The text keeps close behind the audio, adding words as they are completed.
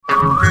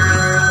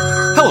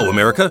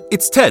America.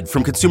 It's Ted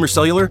from Consumer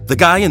Cellular, the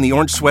guy in the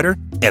orange sweater,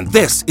 and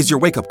this is your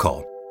wake-up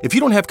call. If you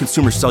don't have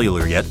Consumer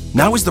Cellular yet,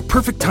 now is the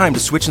perfect time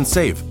to switch and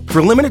save. For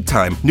a limited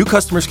time, new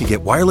customers can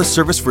get wireless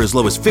service for as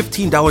low as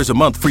 $15 a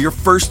month for your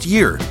first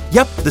year.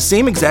 Yep, the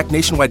same exact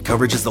nationwide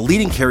coverage as the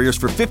leading carriers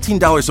for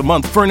 $15 a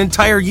month for an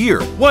entire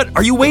year. What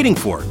are you waiting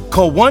for?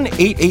 Call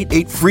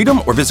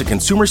 1-888-FREEDOM or visit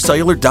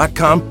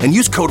consumercellular.com and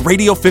use code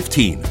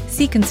RADIO15.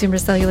 See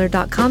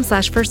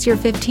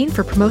consumercellular.com/firstyear15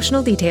 for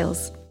promotional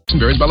details.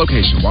 Varies by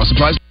location. While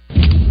supplies...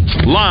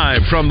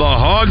 Live from the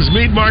Hogs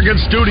Meat Market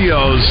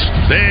Studios,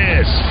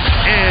 this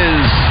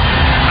is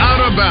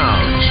Out of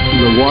Bounds.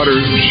 The water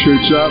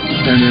shoots up,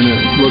 and then it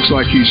looks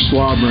like he's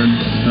slobbering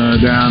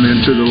down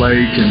into the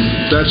lake,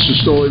 and that's the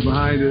story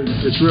behind it.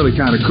 It's really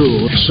kind of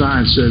cool. The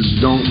sign says,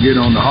 don't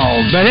get on the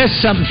hog. But that's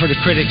something for the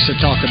critics to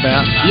talk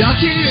about. Y'all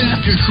can't even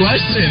ask a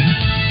question.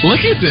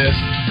 Look at this.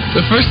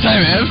 The first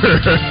time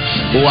ever.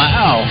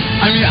 Wow.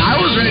 I mean, I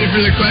was ready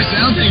for the question.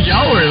 I don't think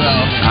y'all were,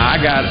 though.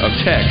 I got a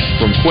text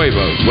from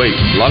Quavo. Wait,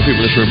 a lot of people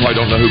in this room probably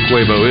don't know who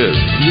Quavo is.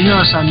 You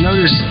notice I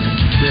noticed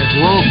that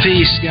World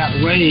Peace got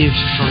waived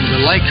from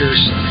the Lakers.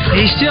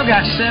 He still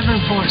got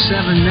 $7.7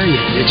 million.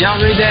 Did y'all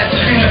read that?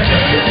 And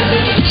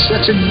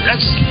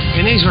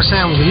he's going to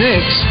sign with the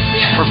Knicks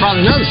for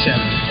probably another $7.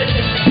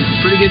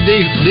 Pretty good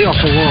deal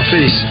for World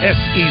Peace.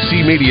 SEC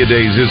Media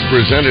Days is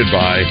presented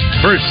by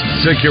First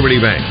Security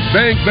Bank.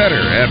 Bank better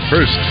at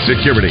First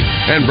Security.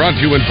 And brought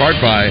to you in part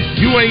by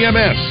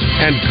UAMS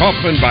and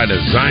Kaufman by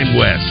Design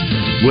West.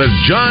 With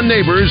John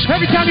Neighbors.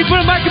 Every time you put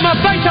a mic in my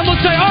face, I'm going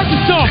to say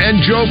Arkansas.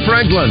 And Joe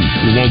Franklin.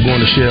 We won't go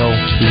in the shell.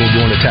 We won't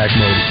go in attack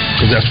mode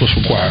because that's what's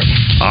required.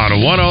 On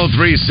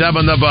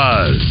 103.7 The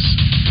Buzz.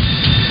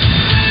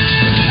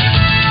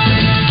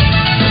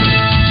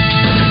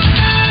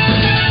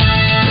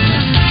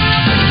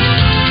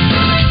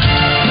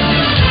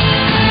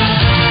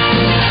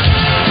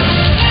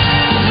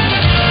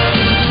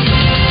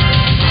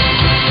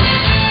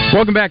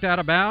 Welcome back to Out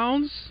of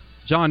Bounds.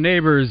 John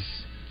Neighbors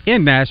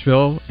in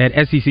Nashville at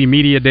SEC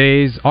Media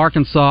Days,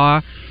 Arkansas.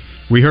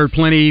 We heard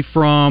plenty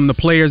from the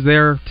players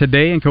there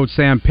today and Coach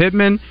Sam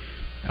Pittman,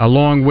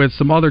 along with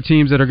some other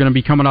teams that are going to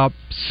be coming up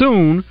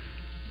soon.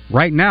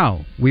 Right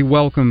now, we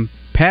welcome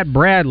Pat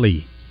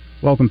Bradley.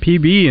 Welcome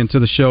PB into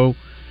the show,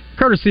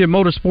 courtesy of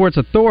Motorsports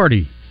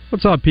Authority.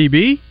 What's up,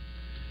 PB?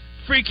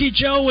 Freaky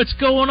Joe, what's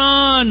going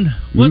on?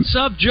 What's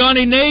up,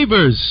 Johnny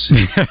Neighbors?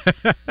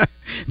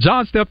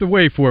 John stepped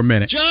away for a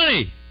minute.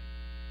 Johnny!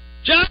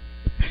 Where'd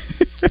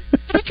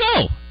he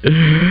go?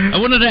 I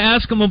wanted to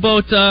ask him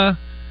about the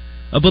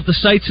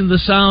sights and the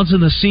sounds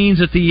and the scenes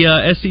at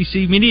the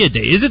SEC Media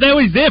Day. Isn't that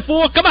what he's there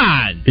for? Come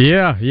on!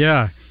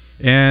 Yeah.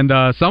 And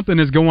something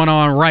is going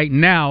on right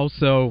now,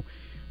 so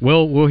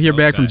we'll hear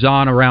back from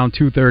John around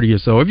 2:30 or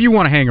so. If you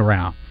want to hang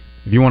around,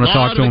 if you want to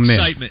talk to him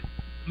excitement.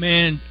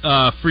 Man,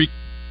 freak.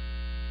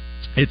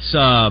 It's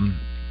a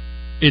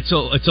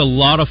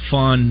lot of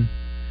fun,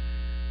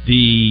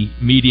 the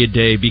media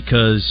day,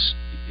 because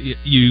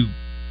you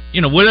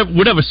know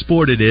whatever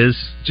sport it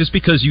is, just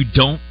because you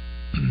don't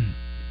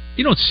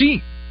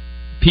see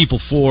people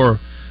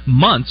for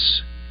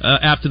months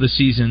after the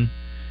season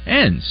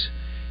ends.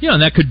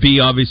 And that could be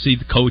obviously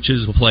the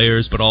coaches, the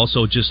players, but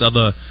also just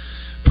other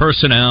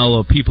personnel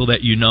or people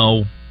that you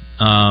know.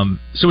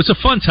 So it's a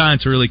fun time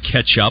to really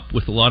catch up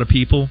with a lot of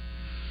people.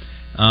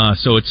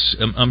 So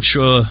I'm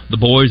sure the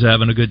boys are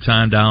having a good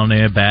time down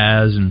there.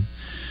 Baz, and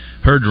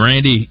heard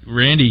Randy,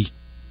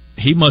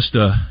 he must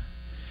have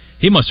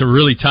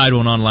really tied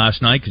one on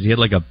last night because he had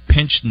like a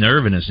pinched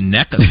nerve in his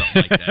neck or something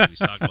like that. He was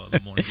talking about in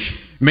the morning.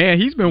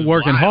 Man, he's been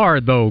working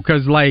hard though,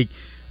 because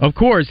of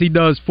course he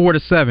does 4 to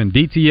 7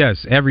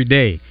 DTS every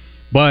day,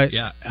 but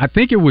yeah. I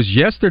think it was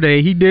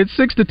yesterday he did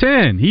 6 to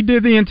 10. He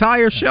did the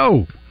entire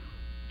show.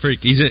 Freak,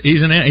 he's a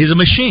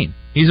machine.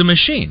 He's a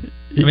machine.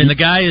 I mean, the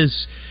guy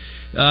is.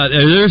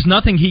 There's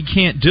nothing he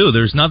can't do.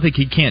 There's nothing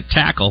he can't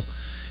tackle,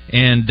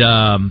 and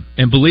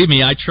believe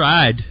me, I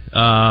tried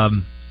a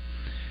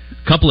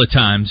couple of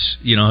times.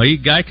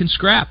 Guy can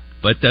scrap,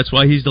 but that's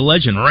why he's the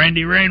legend,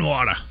 Randy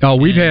Rainwater. Oh,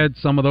 we've had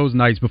some of those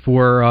nights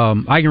before.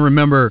 I can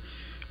remember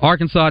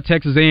Arkansas,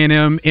 Texas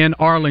A&M in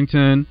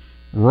Arlington,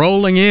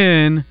 rolling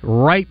in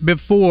right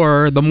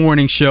before the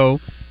morning show,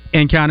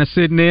 and kind of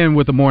sitting in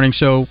with the morning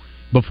show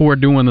before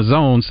doing the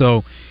zone.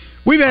 So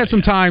we've had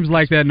some times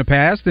like that in the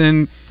past,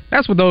 and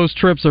that's what those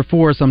trips are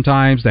for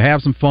sometimes, to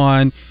have some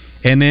fun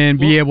and then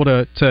be able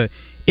to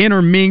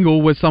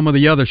intermingle with some of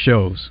the other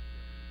shows.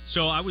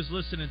 So I was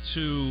listening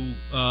to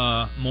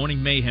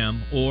Morning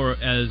Mayhem, or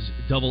as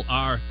Double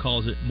R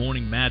calls it,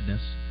 Morning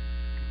Madness,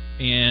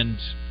 and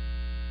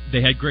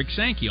they had Greg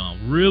Sankey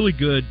on. Really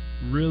good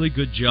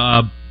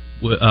job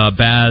with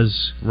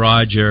Baz,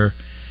 Roger.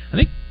 I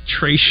think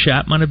Trey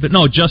Schapp might have been.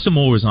 No, Justin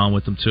Moore was on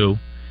with them too,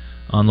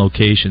 on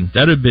location.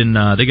 That had been.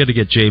 They got to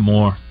get Jay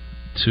Moore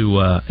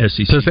to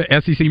SEC. So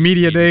SEC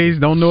Media Days.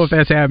 Don't know if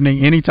that's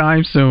happening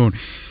anytime soon.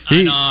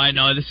 I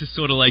know. This is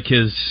sort of like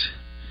his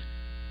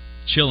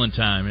chilling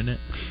time, isn't it?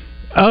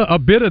 A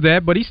bit of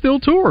that, but he's still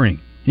touring.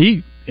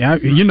 The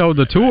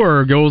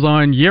tour goes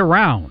on year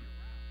round.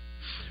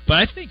 But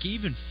I think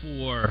even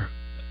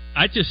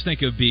I just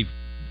think it would be,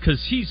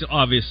 because he's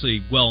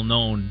obviously well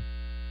known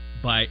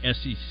by the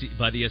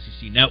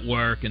SEC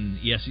network and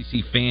the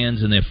SEC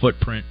fans and their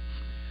footprint.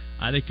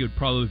 I think it would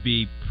probably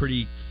be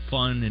pretty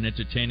fun and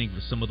entertaining for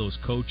some of those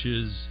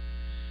coaches.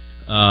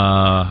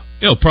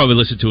 Probably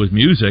listen to his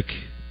music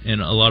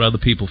and a lot of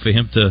other people, for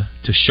him to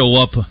show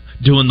up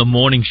doing the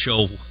morning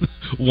show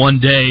one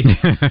day.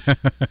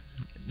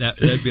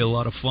 That'd be a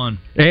lot of fun.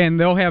 And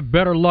they'll have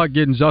better luck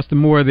getting Justin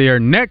Moore there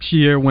next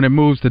year when it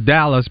moves to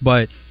Dallas,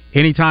 but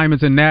anytime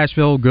it's in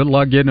Nashville, good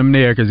luck getting him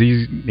there, because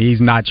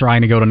he's not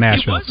trying to go to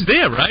Nashville. He was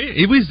there, right?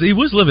 He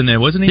was living there,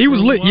 wasn't he? He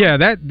was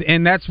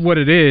that's what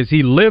it is.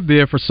 He lived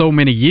there for so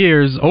many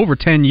years, over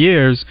 10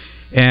 years,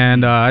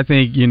 and I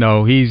think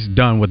he's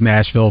done with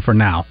Nashville for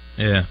now.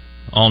 Yeah,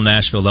 all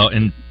Nashville though,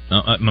 and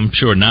I'm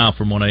sure now,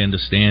 from what I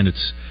understand,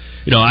 it's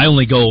I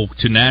only go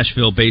to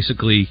Nashville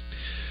basically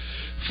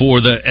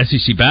for the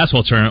SEC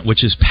basketball tournament,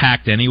 which is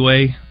packed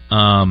anyway.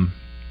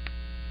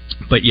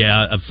 But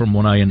yeah, from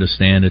what I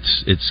understand,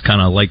 it's kind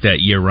of like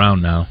that year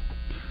round now.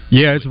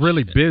 Yeah, it's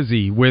really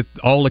busy with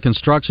all the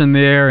construction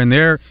there, and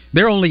they're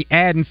only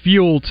adding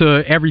fuel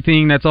to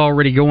everything that's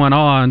already going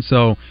on.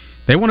 So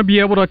they want to be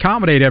able to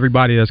accommodate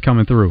everybody that's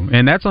coming through,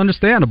 and that's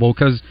understandable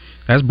because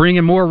that's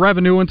bringing more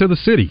revenue into the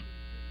city.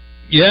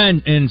 Yeah,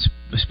 and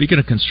speaking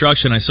of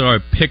construction, I saw a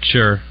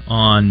picture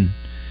on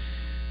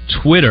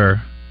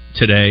Twitter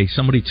today.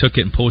 Somebody took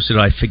it and posted it.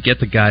 I forget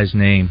the guy's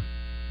name.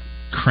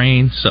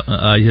 Crane,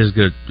 he has a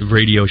good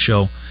radio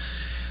show.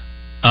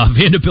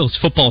 Vanderbilt's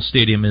football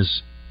stadium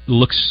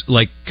looks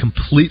like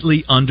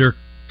completely under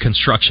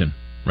construction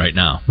right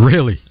now.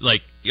 Really?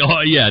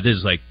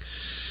 There's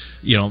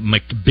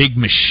big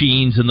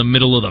machines in the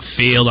middle of the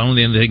field. I don't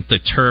even think the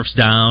turf's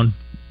down,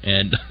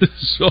 and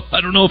so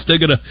I don't know if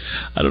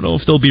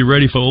they'll be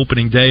ready for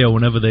opening day or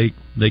whenever they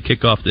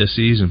kick off their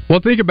season. Well,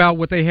 think about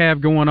what they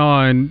have going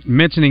on.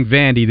 Mentioning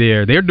Vandy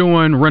there, they're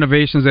doing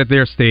renovations at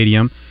their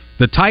stadium.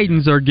 The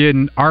Titans are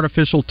getting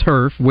artificial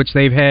turf, which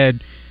they've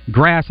had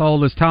grass all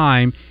this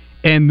time,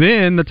 and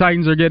then the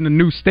Titans are getting a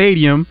new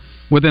stadium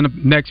within the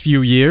next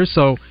few years.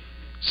 So,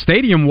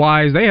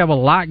 stadium-wise, they have a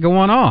lot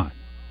going on.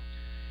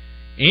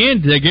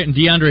 And they're getting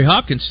DeAndre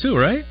Hopkins too,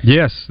 right?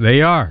 Yes,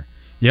 they are.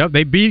 Yep,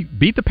 they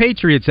beat the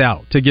Patriots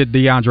out to get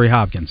DeAndre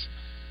Hopkins.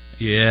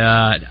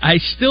 Yeah,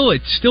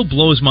 it still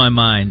blows my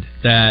mind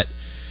that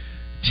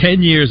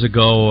 10 years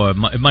ago, or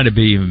it might have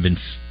even been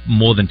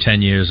more than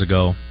 10 years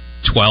ago,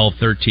 12,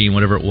 13,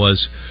 whatever it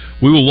was,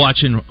 we were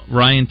watching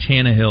Ryan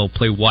Tannehill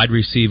play wide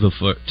receiver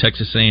for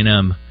Texas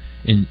A&M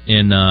in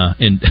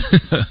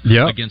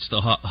yep. against the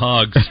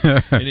Hogs,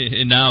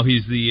 and now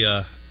he's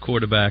the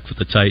quarterback for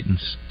the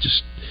Titans.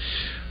 Just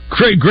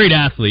great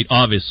athlete,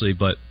 obviously,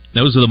 but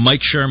those are the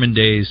Mike Sherman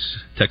days,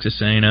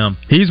 Texas A&M.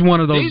 He's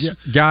one of those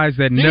guys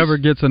that never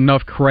gets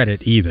enough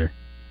credit either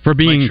for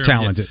being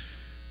talented.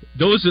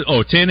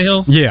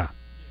 Tannehill? Yeah.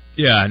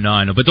 Yeah, no,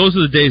 I know. But those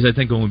are the days, I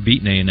think, when we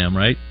beat A&M,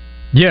 right?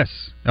 Yes.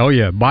 Oh,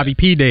 yeah. Bobby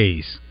P.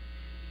 days.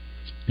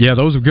 Yeah,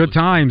 those were good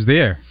times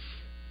there.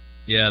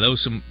 Yeah,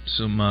 those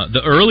some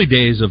the early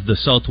days of the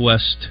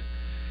Southwest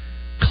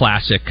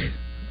Classic,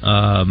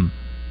 when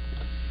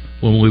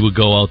we would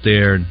go out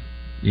there, and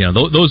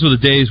those were the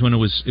days when it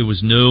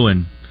was new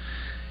and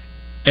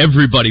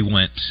everybody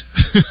went.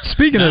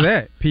 Speaking of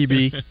that,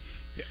 PB,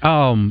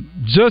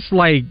 just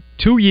like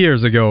 2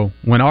 years ago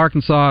when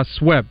Arkansas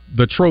swept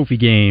the trophy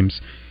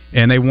games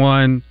and they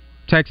won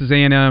Texas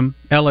A&M,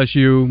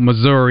 LSU,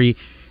 Missouri,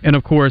 and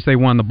of course they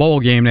won the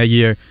bowl game that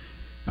year.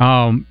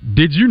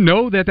 Did you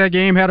know that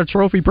game had a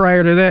trophy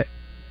prior to that?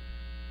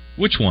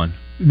 Which one?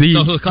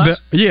 The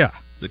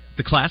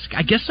Classic?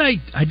 I guess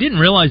I didn't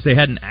realize they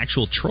had an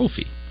actual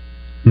trophy.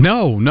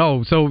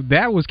 No. So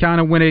that was kind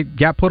of when it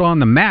got put on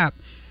the map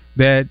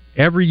that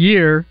every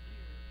year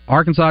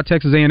Arkansas,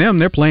 Texas A&M,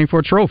 they're playing for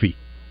a trophy.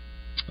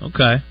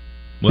 Okay.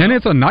 Well, and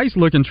it's a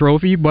nice-looking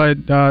trophy,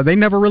 but they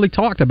never really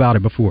talked about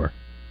it before.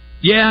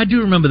 Yeah, I do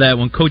remember that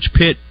when Coach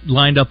Pitt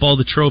lined up all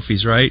the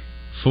trophies, right,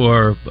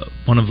 for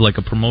one of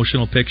a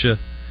promotional picture.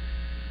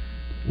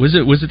 Was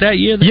it that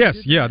year? Yes,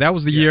 that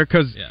was the year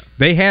because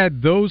they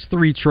had those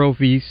 3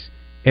 trophies,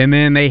 and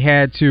then they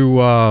had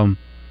to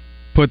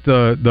put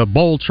the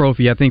bowl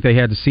trophy. I think they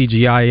had to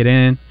CGI it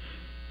in.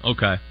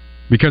 Okay.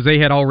 Because they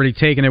had already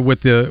taken it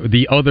with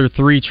the other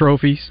 3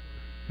 trophies.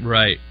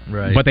 Right.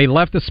 But they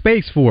left a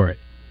space for it,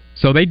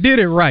 so they did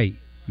it right.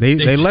 They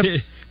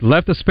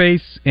left a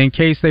space in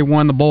case they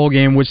won the bowl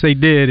game, which they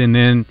did, and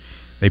then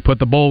they put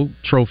the bowl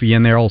trophy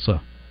in there also.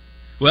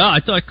 Well,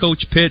 I thought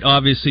Coach Pitt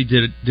obviously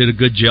did a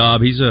good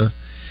job. He's a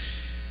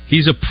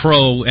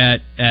pro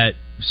at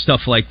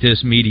stuff like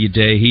this, media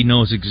day. He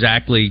knows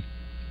exactly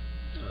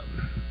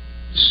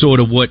sort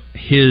of what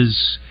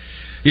his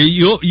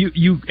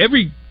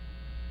every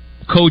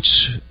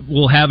coach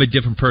will have a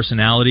different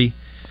personality,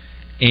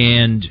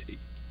 and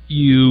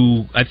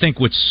I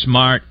think what's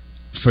smart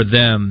for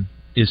them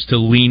is to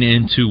lean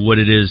into what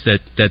it is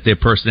that their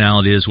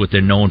personality is, what they're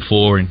known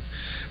for. And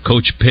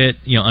Coach Pitt,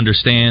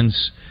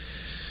 understands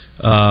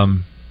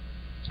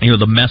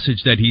the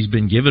message that he's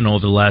been given over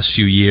the last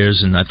few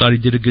years, and I thought he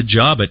did a good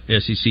job at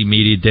SEC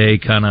Media Day,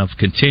 kind of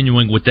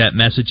continuing with that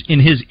message in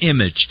his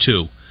image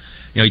too.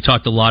 He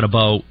talked a lot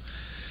about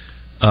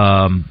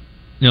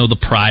the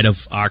pride of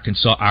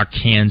Arkansas,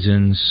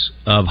 Arkansans,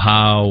 of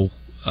how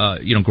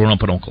growing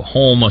up in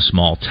Oklahoma,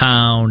 small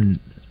town,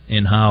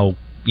 and how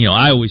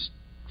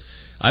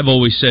I've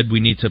always said we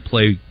need to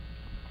play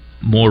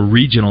more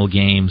regional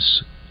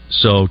games.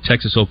 So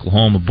Texas,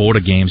 Oklahoma border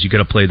games, you got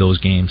to play those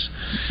games.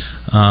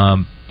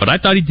 But I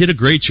thought he did a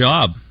great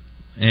job,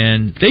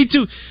 and they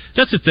do.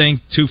 That's the thing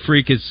too,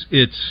 Freak.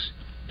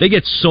 They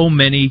get so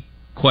many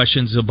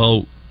questions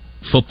about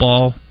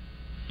football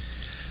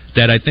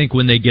that I think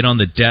when they get on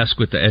the desk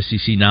with the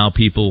SEC Now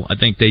people, I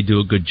think they do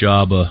a good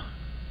job of.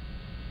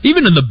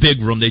 Even in the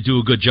big room, they do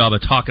a good job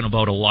of talking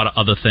about a lot of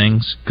other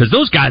things, because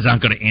those guys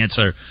aren't going to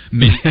answer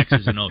many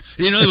X's and O's.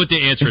 You know what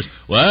the answer is?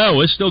 Well,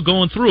 we're still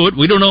going through it.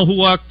 We don't know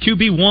who our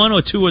QB1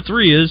 or 2 or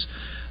 3 is.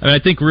 I mean, I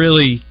think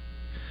really,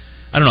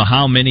 I don't know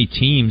how many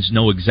teams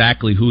know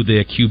exactly who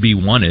their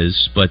QB1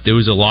 is, but there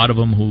was a lot of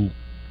them who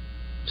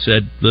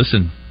said,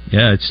 listen,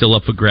 yeah, it's still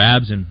up for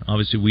grabs, and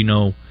obviously we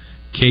know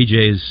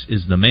KJ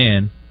is the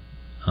man.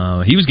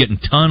 He was getting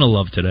a ton of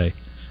love today,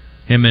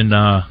 him and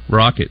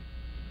Rocket.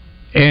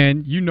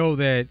 And you know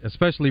that,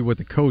 especially with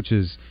the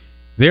coaches,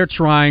 they're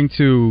trying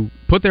to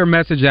put their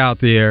message out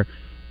there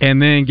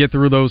and then get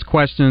through those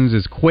questions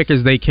as quick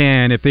as they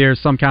can. If there's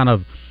some kind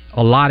of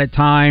allotted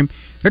time,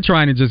 they're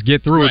trying to just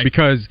get through it,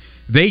 because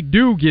they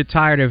do get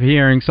tired of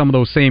hearing some of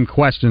those same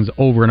questions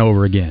over and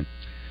over again.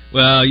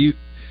 Well, you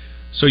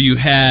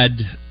had,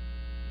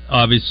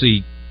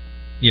 obviously,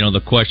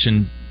 the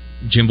question,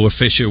 Jimbo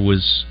Fisher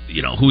was,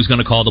 who's going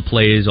to call the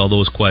plays, all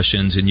those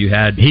questions, and you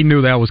had... He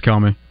knew that was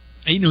coming.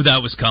 He knew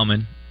that was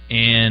coming,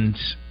 and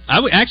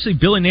actually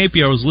Billy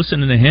Napier, I was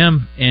listening to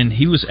him, and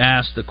he was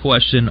asked the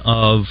question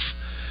of,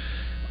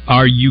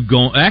 are you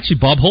going... Actually,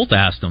 Bob Holt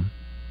asked him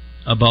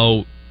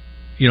about,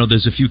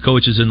 there's a few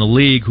coaches in the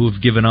league who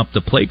have given up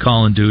the play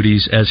calling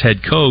duties as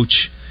head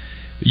coach.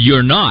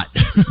 You're not.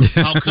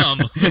 How come?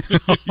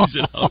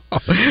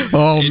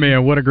 Oh,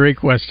 man, what a great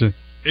question.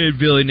 And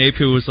Billy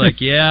Napier was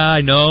like, yeah,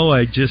 I know,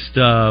 I just...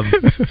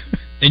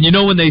 And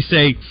when they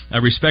say, I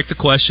respect the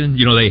question,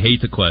 they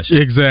hate the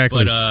question.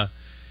 Exactly. But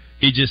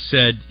he just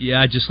said, yeah,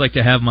 I just like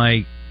to have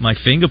my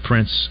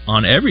fingerprints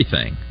on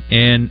everything.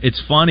 And it's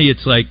funny,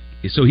 it's like,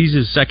 so he's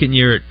his second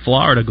year at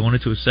Florida, going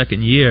into his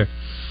second year.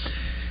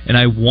 And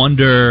I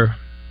wonder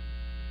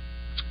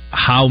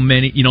how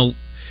many,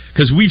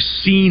 because we've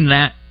seen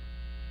that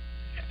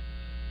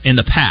in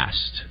the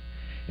past.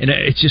 And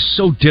it's just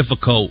so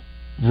difficult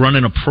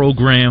running a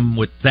program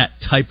with that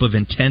type of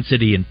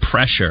intensity and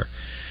pressure.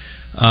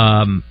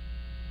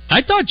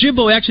 I thought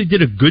Jimbo actually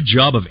did a good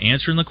job of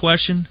answering the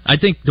question. I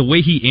think the way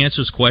he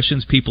answers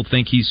questions, people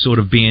think he's sort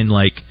of being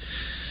like,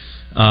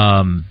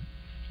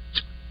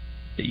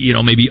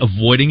 maybe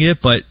avoiding it,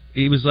 but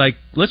he was like,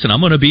 listen,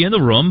 I'm going to be in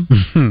the room.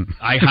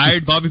 I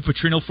hired Bobby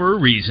Petrino for a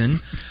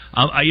reason.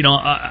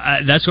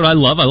 That's what I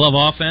love. I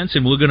love offense,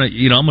 and we're going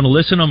to, I'm going to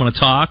listen, I'm going to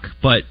talk,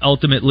 but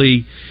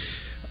ultimately,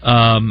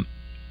 Bobby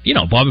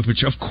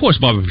Petrino, of course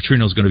Bobby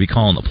Petrino is going to be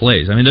calling the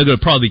plays. I mean, they're going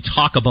to probably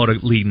talk about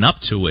it leading up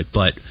to it,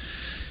 but,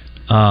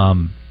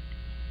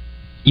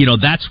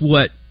 that's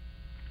what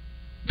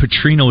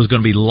Petrino is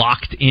going to be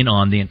locked in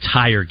on the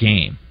entire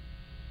game.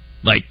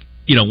 Like,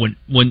 when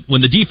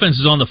the defense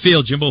is on the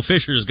field, Jimbo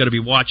Fisher is going to be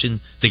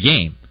watching the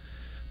game.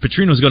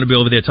 Petrino's going to be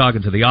over there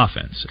talking to the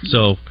offense.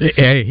 So,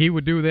 hey, he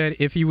would do that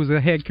if he was a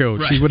head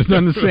coach. Right. He would have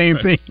done the same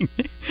thing.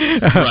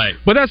 Right.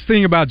 But that's the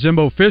thing about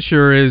Jimbo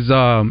Fisher is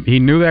he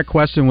knew that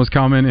question was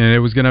coming and it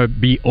was going to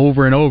be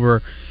over and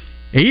over.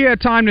 He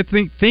had time to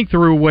think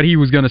through what he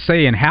was going to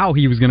say and how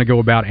he was going to go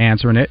about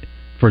answering it,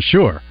 for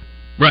sure.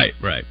 Right.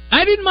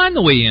 I didn't mind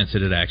the way he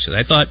answered it, actually.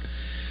 I thought,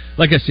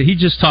 like I said, he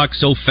just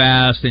talks so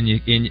fast, and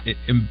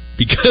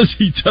because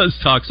he does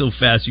talk so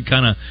fast, you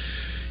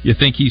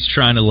think he's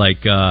trying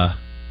to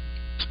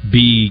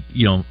be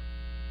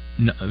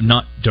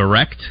not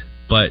direct,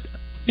 but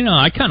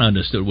I kind of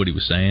understood what he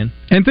was saying.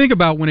 And think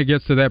about when it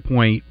gets to that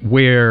point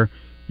where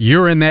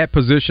you're in that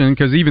position,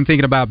 because even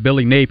thinking about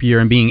Billy Napier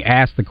and being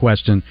asked the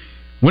question,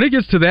 when it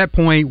gets to that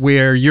point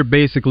where you're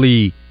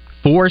basically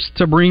forced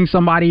to bring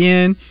somebody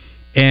in,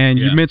 and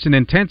you mentioned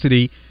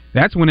intensity,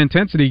 that's when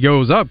intensity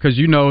goes up, because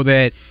you know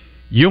that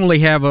you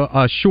only have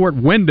a short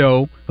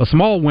window, a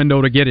small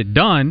window to get it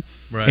done,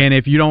 right. And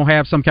if you don't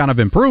have some kind of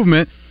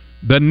improvement,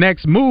 the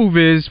next move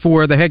is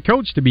for the head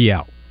coach to be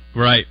out.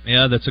 Right,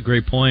 yeah, that's a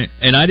great point.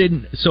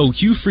 And so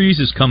Hugh Freeze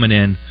is coming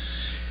in.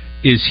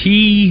 Is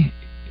he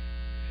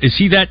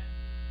that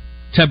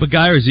type of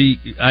guy, or is he,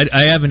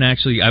 I haven't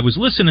actually, I was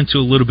listening to a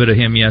little bit of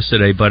him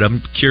yesterday, but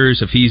I'm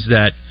curious if he's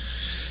that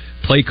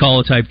play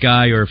caller type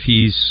guy, or if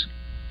he's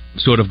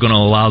sort of going to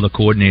allow the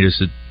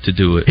coordinators to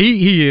do it.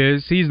 He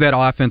is. He's that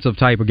offensive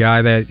type of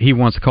guy that he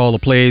wants to call the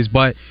plays,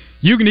 but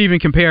you can even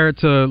compare it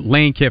to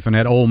Lane Kiffin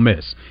at Ole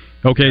Miss.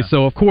 Okay,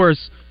 so of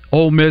course,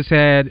 Ole Miss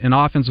had an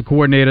offensive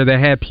coordinator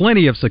that had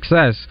plenty of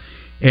success,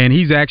 and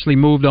he's actually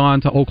moved on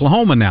to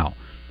Oklahoma now.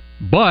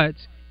 But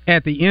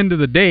at the end of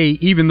the day,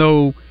 even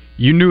though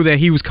you knew that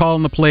he was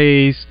calling the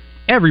plays,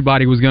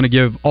 everybody was going to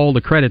give all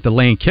the credit to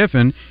Lane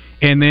Kiffin.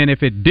 And then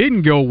if it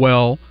didn't go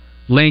well,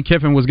 Lane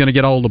Kiffin was going to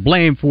get all the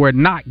blame for it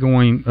not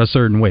going a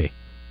certain way.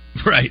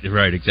 Right,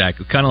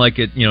 exactly. Kind of like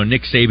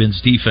Nick Saban's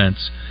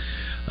defense,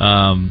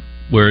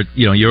 where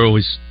you're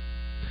always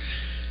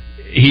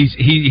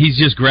he's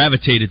just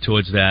gravitated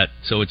towards that,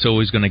 so it's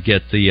always going to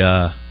get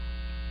the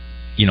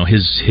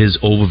his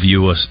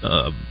overview.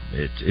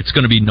 It's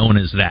going to be known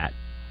as that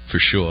for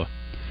sure.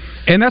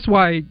 And that's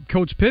why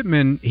Coach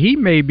Pittman, he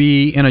may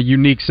be in a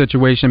unique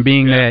situation,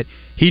 being that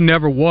he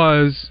never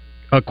was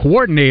a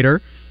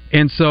coordinator,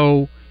 and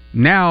so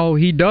now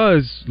he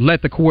does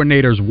let the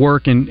coordinators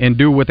work and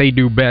do what they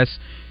do best.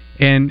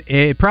 And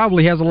it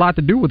probably has a lot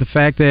to do with the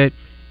fact that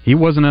he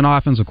wasn't an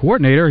offensive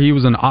coordinator. He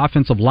was an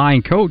offensive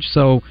line coach.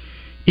 So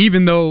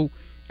even though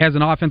as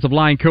an offensive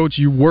line coach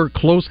you work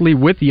closely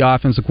with the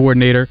offensive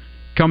coordinator,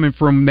 coming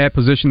from that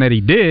position that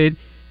he did,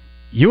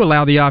 you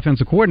allow the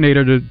offensive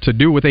coordinator to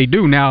do what they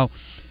do. Now,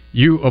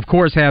 you, of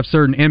course, have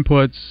certain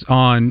inputs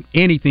on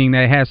anything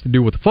that has to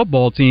do with the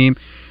football team.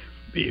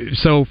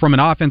 So from an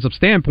offensive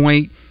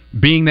standpoint,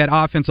 being that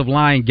offensive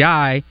line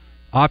guy,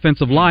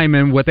 offensive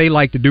linemen, what they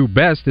like to do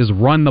best is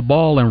run the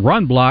ball and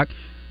run block.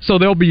 So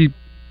there'll be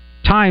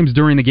times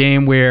during the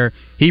game where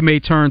he may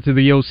turn to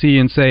the OC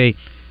and say,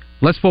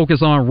 let's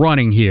focus on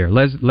running here.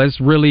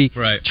 Let's really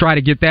try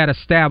to get that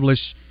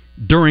established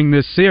during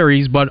this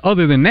series. But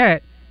other than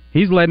that,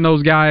 he's letting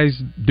those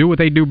guys do what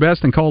they do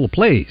best and call the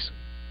plays.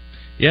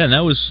 Yeah, and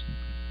that was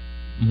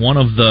one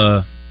of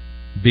the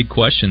big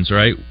questions,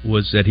 right,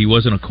 was that he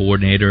wasn't a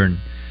coordinator. And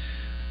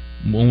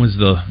when was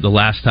the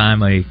last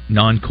time a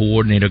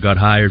non-coordinator got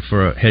hired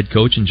for a head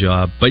coaching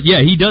job? But,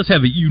 yeah, he does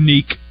have a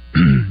unique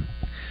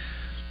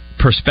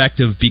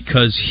perspective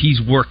because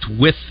he's worked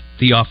with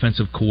the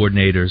offensive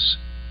coordinators,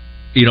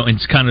 and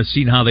kind of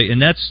seen how they –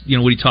 and that's,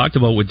 what he talked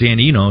about with Dan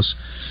Enos.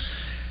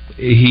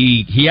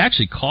 He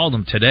actually called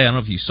him today. I don't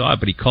know if you saw it,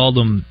 but he called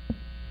him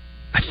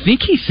 – I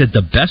think he said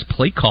the best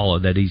play caller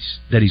that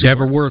he's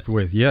ever worked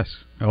with. Yes.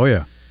 Oh,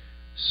 yeah.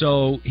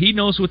 So he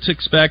knows what to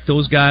expect.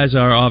 Those guys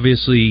are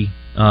obviously,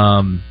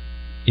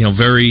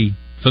 very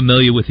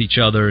familiar with each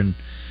other, and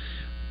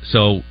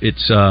so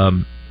it's,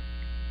 Dan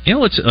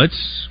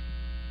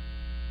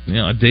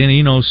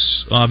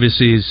Enos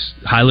obviously is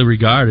highly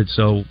regarded.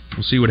 So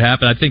we'll see what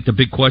happens. I think the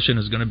big question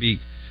is going to be,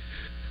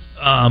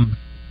 how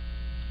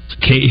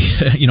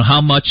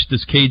much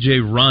does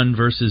KJ run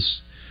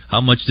versus how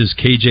much does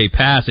KJ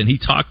pass? And he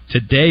talked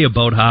today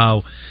about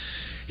how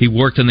he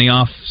worked in the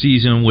off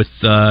season with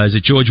is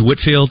it George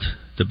Whitfield,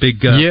 the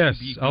big yes,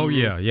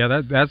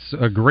 that's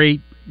a great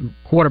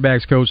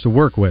quarterbacks coach to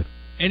work with.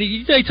 And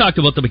he talked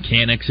about the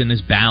mechanics and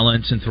his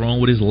balance and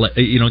throwing with his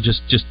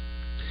just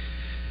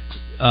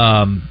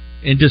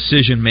in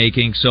decision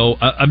making. So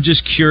I'm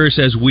just curious,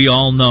 as we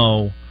all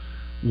know,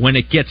 when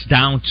it gets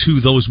down to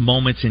those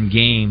moments in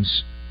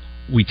games,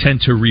 we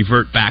tend to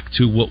revert back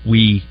to what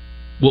we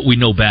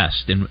know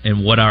best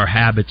and what our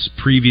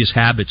previous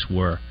habits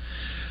were.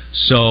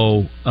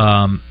 So,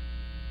 I'm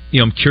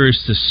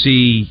curious to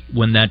see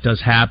when that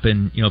does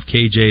happen, if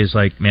KJ is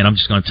like, man, I'm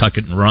just going to tuck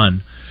it and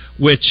run,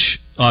 which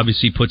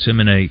obviously puts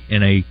him in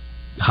a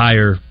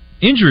higher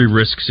injury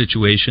risk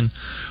situation,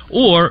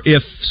 or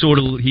if sort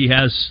of he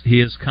has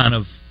kind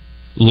of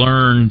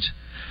learned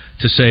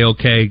to say,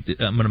 okay,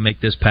 I'm going to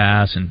make this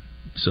pass. And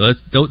so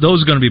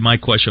those are going to be my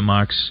question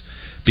marks,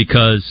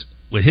 because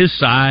with his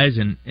size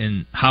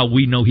and how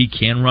we know he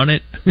can run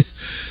it,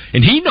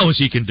 and he knows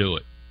he can do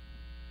it.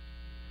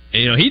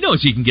 He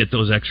knows he can get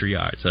those extra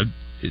yards.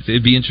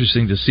 It'd be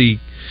interesting to see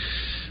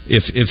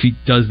if he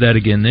does that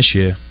again this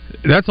year.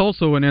 That's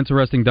also an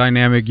interesting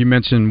dynamic. You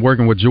mentioned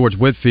working with George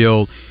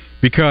Whitfield,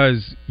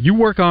 because you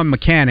work on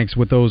mechanics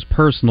with those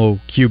personal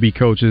QB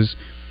coaches,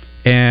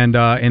 and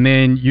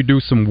then you do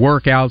some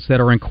workouts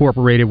that are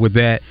incorporated with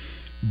that.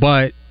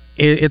 But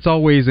it's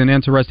always an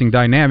interesting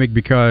dynamic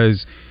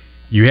because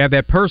you have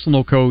that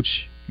personal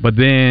coach, but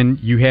then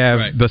you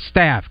have the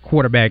staff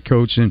quarterback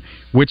coach, and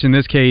which in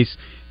this case,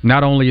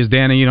 not only is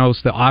Dan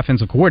Enos the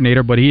offensive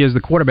coordinator, but he is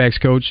the quarterback's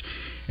coach.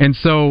 And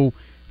so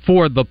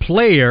for the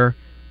player,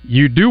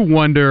 you do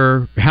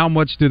wonder how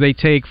much do they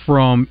take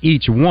from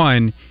each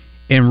one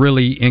and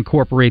really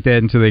incorporate that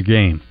into their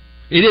game.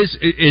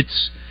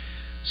 It's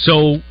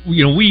so,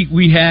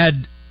 we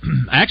had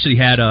I actually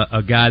had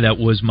a guy that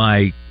was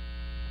my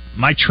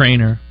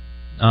trainer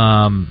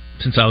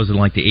since I was in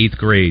like the 8th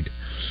grade.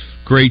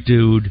 Great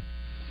dude.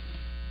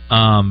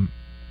 And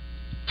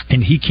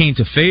he came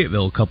to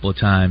Fayetteville a couple of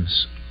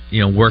times,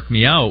 worked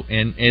me out.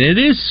 And it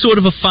is sort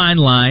of a fine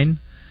line.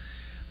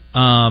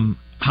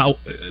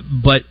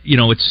 But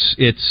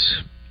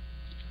it's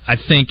I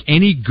think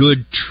any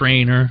good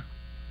trainer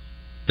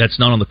that's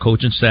not on the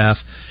coaching staff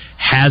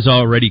has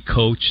already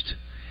coached.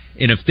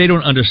 And if they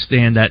don't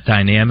understand that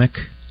dynamic,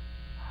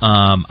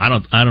 I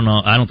don't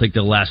know. I don't think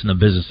they'll last in the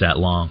business that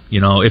long.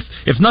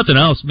 If nothing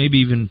else, maybe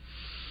even,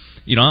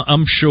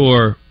 I'm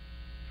sure,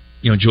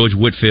 George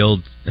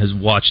Whitfield has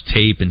watched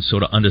tape and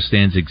sort of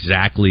understands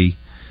exactly,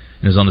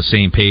 and is on the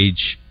same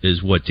page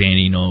as what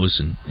Danny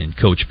knows and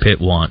Coach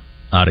Pitt want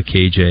out of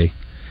KJ.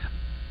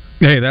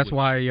 Hey, that's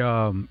why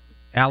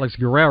Alex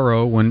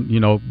Guerrero, when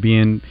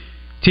being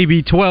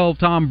TB12,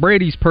 Tom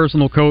Brady's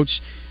personal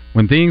coach,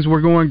 when things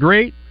were going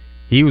great,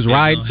 he was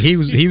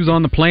he was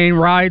on the plane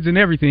rides and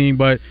everything,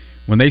 but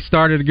when they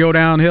started to go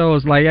downhill,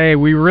 it's like, hey,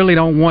 we really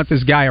don't want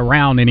this guy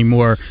around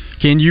anymore.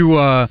 Can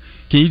you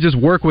just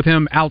work with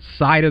him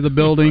outside of the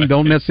building?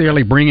 Don't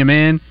necessarily bring him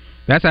in.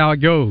 That's how it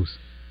goes.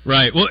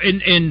 Right. Well,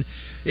 and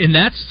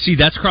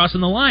that's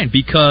crossing the line,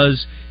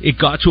 because it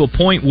got to a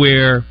point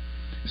where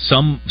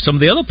some of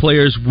the other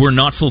players were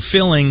not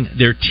fulfilling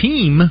their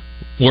team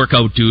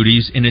workout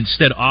duties and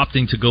instead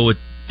opting to go with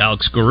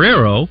Alex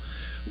Guerrero,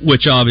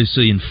 which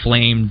obviously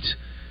inflamed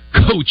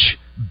Coach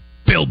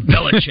Bill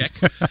Belichick.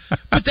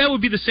 But that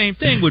would be the same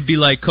thing. Would be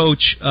like,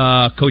 Coach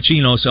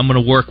Enos, I'm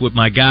going to work with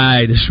my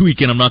guy this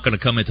weekend. I'm not going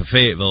to come into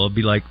Fayetteville. It'd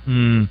be like,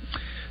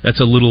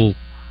 that's a little,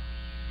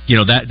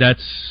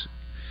 that's,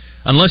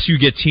 unless you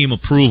get team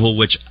approval,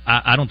 which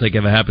I don't think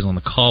ever happens on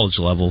the college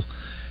level.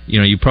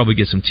 You probably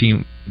get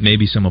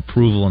maybe some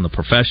approval on the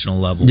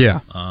professional level. Yeah.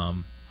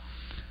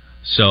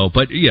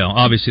 But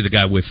obviously the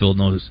guy Whitfield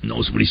knows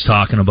what he's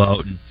talking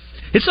about. And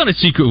it's not a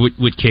secret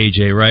with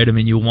KJ, right? I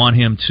mean, you want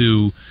him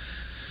to.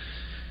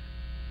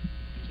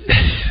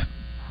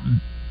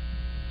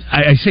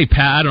 I say,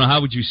 Pat, I don't know,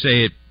 how would you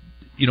say it?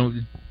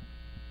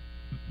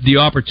 The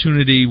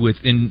opportunity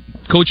within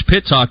Coach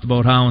Pitt talked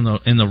about how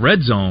in the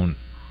red zone,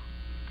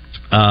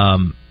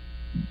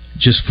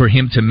 just for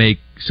him to make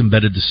some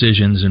better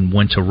decisions and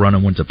when to run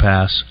and when to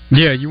pass.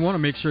 Yeah, you want to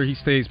make sure he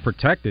stays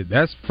protected.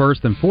 That's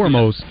first and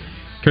foremost,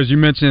 because you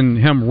mentioned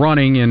him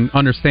running and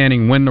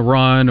understanding when to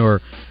run or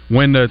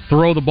when to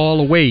throw the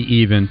ball away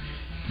even.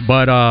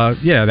 But,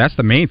 that's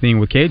the main thing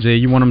with KJ.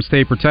 You want him to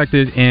stay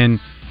protected and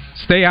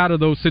stay out of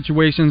those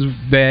situations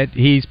that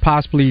he's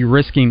possibly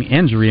risking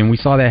injury, and we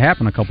saw that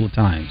happen a couple of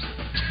times.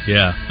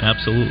 Yeah,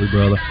 absolutely,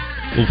 brother.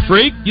 Well,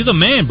 Freak, you're the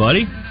man,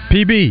 buddy.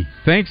 PB,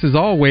 thanks as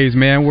always,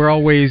 man. We're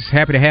always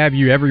happy to have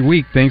you every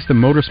week, thanks to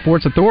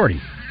Motorsports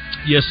Authority.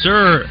 Yes,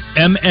 sir.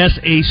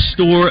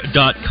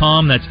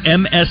 MSAstore.com. That's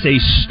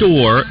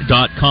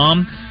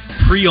MSAstore.com.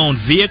 Pre-owned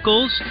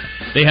vehicles.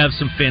 They have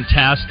some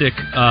fantastic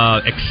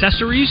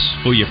accessories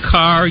for your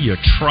car, your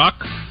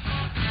truck.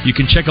 You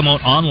can check them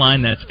out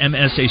online. That's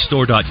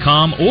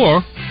MSAstore.com,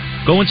 or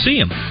go and see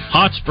them.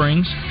 Hot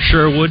Springs,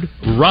 Sherwood,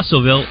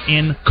 Russellville,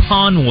 and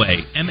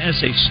Conway.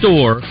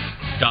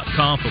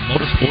 MSAstore.com for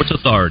Motorsports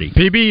Authority.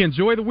 PB,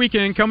 enjoy the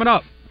weekend coming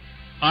up.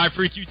 All right,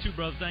 Freak, you too,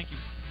 brother. Thank you.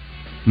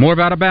 More of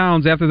Out of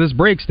Bounds after this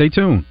break. Stay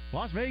tuned.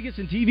 Las Vegas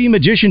and TV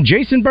magician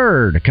Jason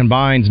Bird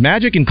combines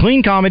magic and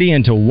clean comedy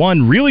into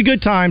one really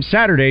good time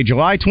Saturday,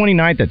 July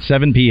 29th at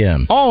 7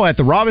 p.m. All at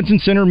the Robinson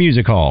Center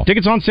Music Hall.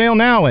 Tickets on sale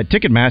now at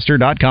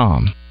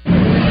Ticketmaster.com.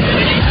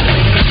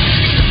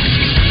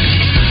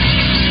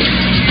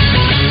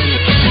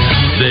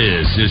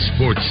 This is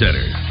Sports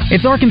Center.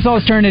 It's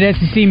Arkansas's turn at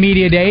SEC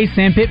Media Day.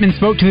 Sam Pittman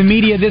spoke to the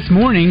media this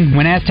morning.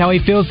 When asked how he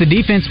feels the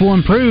defense will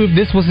improve,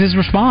 this was his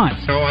response.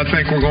 I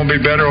think we're going to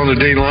be better on the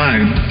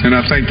D-line, and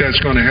I think that's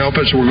going to help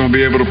us. We're going to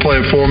be able to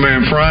play a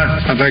four-man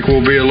front. I think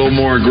we'll be a little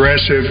more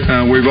aggressive.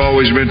 We've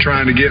always been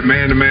trying to get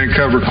man-to-man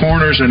cover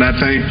corners, and I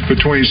think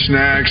between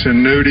Snacks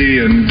and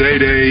Nudie and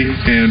Day-Day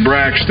and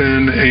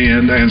Braxton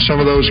and some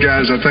of those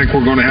guys, I think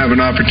we're going to have an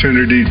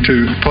opportunity to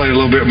play a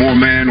little bit more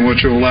man,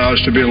 which will allow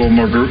us to be a little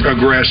more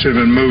aggressive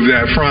and move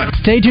that front.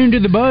 Stay tuned to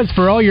The Buzz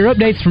for all your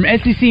updates from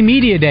SEC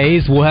Media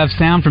Days. We'll have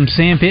sound from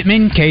Sam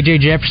Pittman,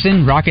 KJ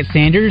Jefferson, Rocket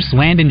Sanders,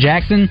 Landon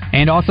Jackson,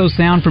 and also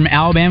sound from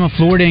Alabama,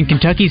 Florida, and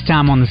Kentucky's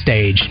time on the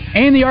stage.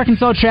 And the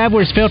Arkansas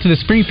Travelers fell to the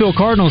Springfield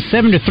Cardinals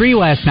 7-3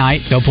 last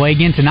night. They'll play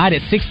again tonight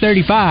at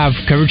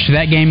 6:35. Coverage for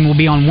that game will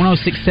be on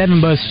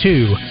 106.7 Buzz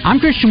 2. I'm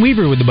Christian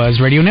Weaver with the Buzz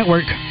Radio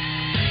Network.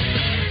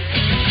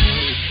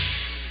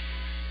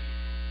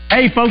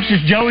 Hey folks,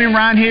 it's Joey and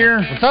Ryan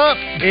here. What's up?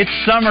 It's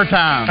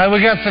summertime. Hey,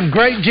 we got some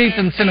great Jeep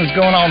incentives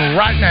going on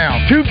right now.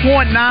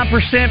 2.9%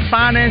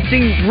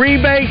 financing,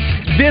 rebates,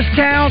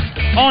 discounts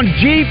on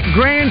Jeep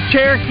Grand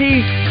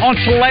Cherokee on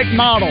select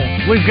models.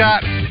 We've got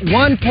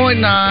 1.9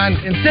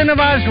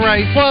 incentivized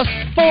rate plus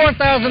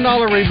 $4,000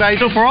 rebate.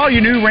 So for all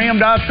you new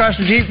Ram, Dodge,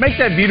 Chrysler, Jeep, make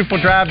that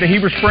beautiful drive to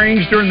Heber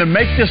Springs during the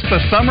Make This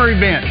the Summer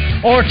event.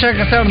 Or check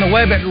us out on the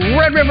web at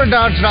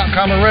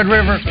RedRiverDodge.com or Red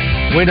River.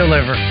 We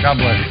deliver. God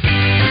bless.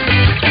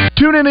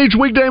 Tune in each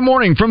weekday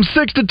morning from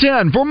 6 to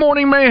 10 for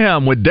Morning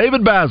Mayhem with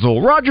David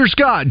Basil, Roger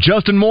Scott,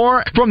 Justin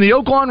Moore from the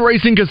Oaklawn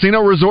Racing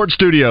Casino Resort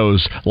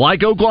Studios. Like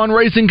Oaklawn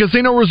Racing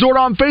Casino Resort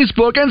on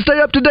Facebook and stay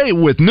up to date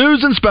with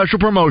news and special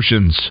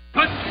promotions.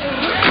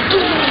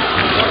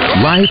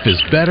 Life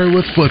is better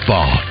with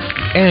football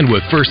and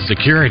with First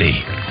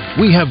Security.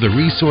 We have the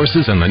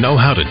resources and the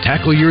know-how to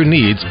tackle your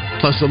needs,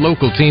 plus a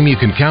local team you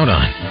can count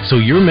on. So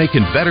you're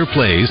making better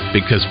plays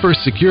because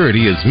First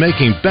Security is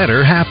making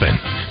better happen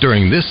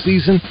during this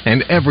season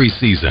and every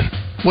season.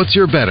 What's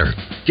your better?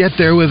 Get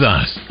there with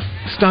us.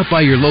 Stop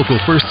by your local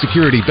First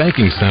Security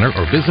Banking Center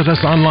or visit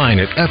us online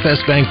at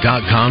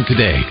fsbank.com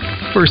today.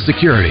 First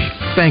Security.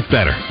 Bank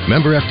Better.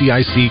 Member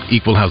FDIC,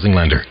 Equal Housing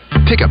Lender.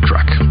 Pickup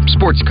truck,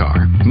 sports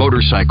car,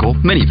 motorcycle,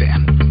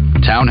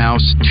 minivan,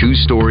 townhouse,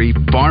 two-story,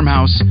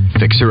 farmhouse,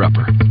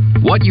 fixer-upper.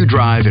 What you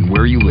drive and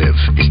where you live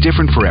is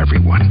different for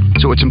everyone,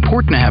 so it's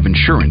important to have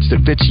insurance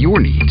that fits your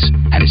needs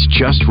and is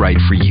just right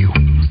for you.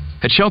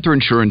 At Shelter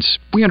Insurance,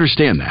 we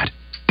understand that,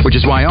 which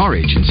is why our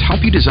agents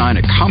help you design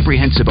a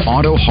comprehensive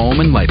auto,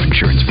 home, and life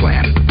insurance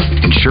plan.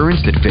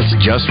 Insurance that fits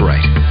just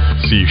right.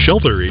 See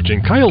Shelter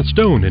Agent Kyle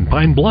Stone in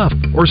Pine Bluff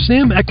or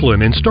Sam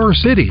Eklund in Star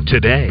City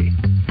today.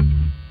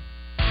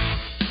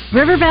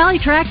 River Valley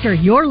Tractor,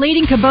 your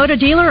leading Kubota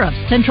dealer of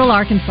Central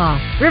Arkansas.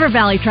 River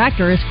Valley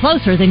Tractor is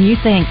closer than you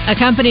think. A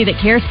company that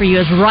cares for you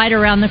is right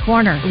around the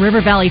corner.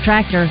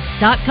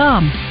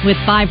 RiverValleyTractor.com. With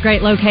 5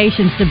 great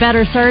locations to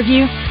better serve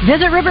you,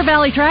 visit River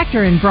Valley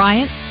Tractor in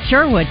Bryant,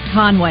 Sherwood,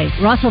 Conway,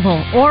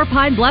 Russellville, or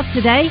Pine Bluff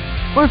today,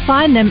 or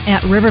find them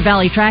at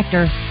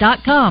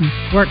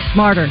RiverValleyTractor.com. Work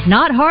smarter,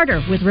 not harder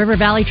with River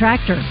Valley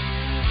Tractor.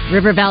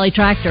 River Valley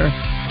Tractor,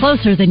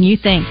 closer than you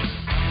think.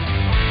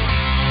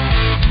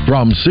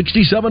 From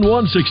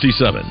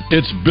 67-167,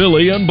 it's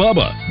Billy and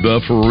Bubba, the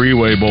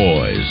Freeway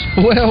Boys.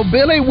 Well,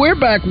 Billy, we're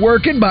back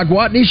working by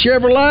Gwatney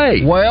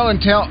Chevrolet. Well,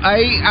 until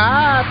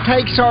AI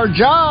takes our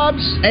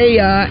jobs.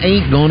 AI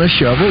ain't gonna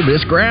shovel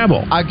this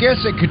gravel. I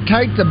guess it could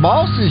take the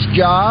boss's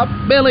job.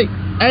 Billy,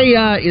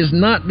 AI is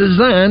not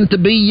designed to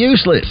be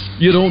useless.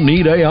 You don't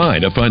need AI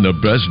to find the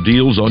best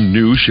deals on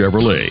new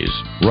Chevrolets.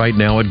 Right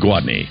now at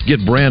Gwatney,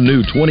 get brand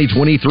new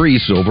 2023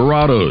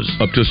 Silverados,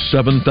 up to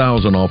 $7,000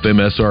 off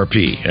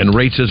MSRP and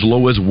rates as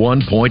low as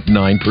 1.9%.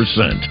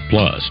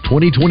 Plus,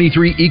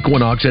 2023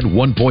 Equinox at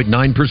 1.9%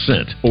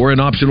 or an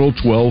optional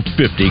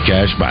 $1,250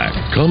 cash back.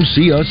 Come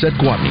see us at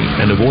Gwatney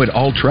and avoid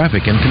all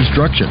traffic and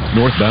construction.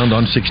 Northbound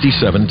on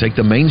 67, take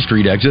the Main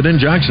Street exit in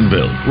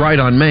Jacksonville. Right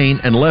on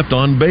Main and left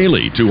on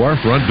Bailey to our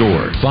front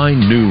door. Find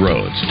new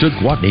roads to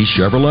Gwatney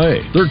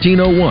Chevrolet.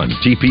 1301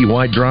 TP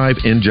White Drive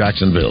in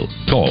Jacksonville.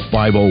 Call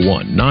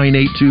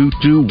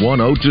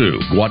 501-982-2102.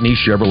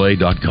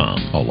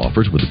 GwatneyChevrolet.com. All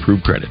offers with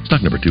approved credit.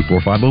 Stock number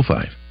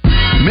 24505.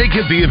 Make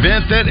it the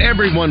event that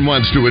everyone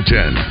wants to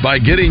attend by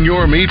getting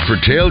your meat for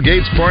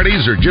tailgates,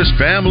 parties, or just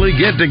family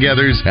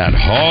get-togethers at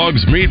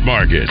Hogs Meat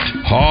Market.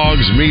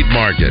 Hogs Meat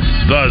Market,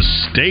 the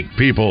steak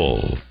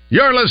people.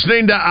 You're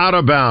listening to Out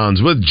of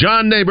Bounds with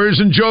John Neighbors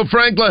and Joe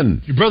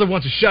Franklin. Your brother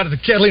wants a shot at the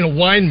Catalina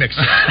wine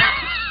mixer.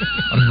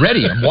 I'm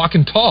ready. I'm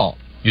walking tall.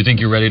 You think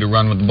you're ready to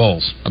run with the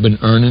Bulls? I've been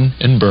earning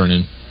and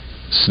burning,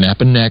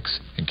 snapping necks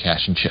and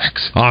cashing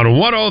checks. On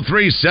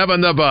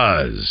 103.7 The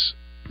Buzz.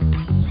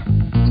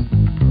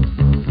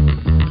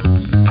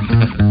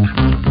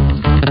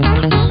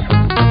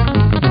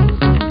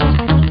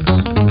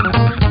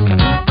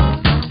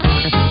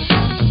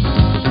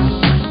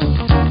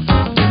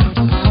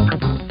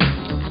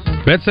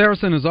 Bet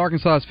Saracen is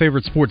Arkansas's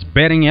favorite sports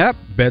betting app.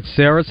 Bet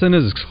Saracen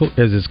is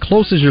as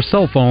close as your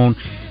cell phone.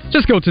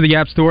 Just go to the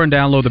App Store and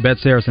download the Bet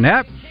Saracen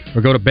app,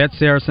 or go to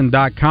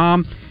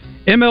BetSaracen.com.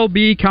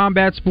 MLB,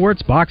 combat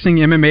sports, boxing,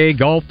 MMA,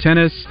 golf,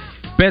 tennis.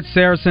 Bet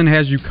Saracen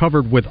has you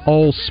covered with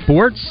all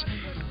sports.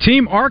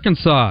 Team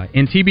Arkansas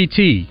in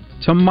TBT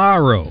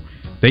tomorrow.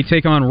 They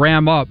take on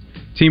Ram Up.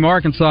 Team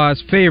Arkansas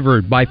is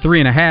favored by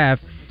 3.5.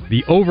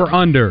 The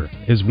over-under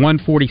is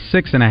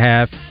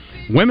 146.5.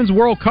 Women's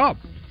World Cup.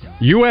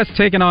 U.S.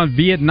 taking on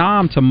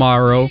Vietnam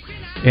tomorrow,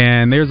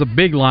 and there's a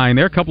big line.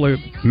 There are a couple of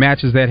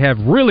matches that have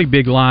really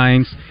big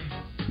lines.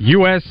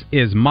 U.S.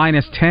 is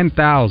minus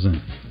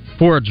 10,000.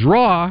 For a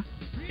draw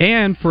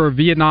and for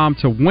Vietnam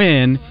to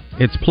win,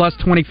 it's plus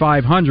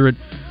 2,500.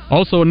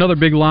 Also, another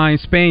big line,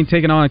 Spain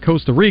taking on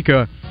Costa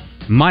Rica,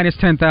 minus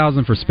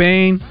 10,000 for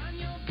Spain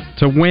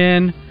to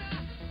win,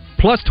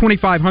 plus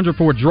 2,500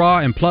 for a draw,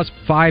 and plus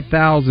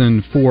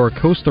 5,000 for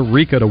Costa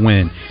Rica to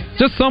win.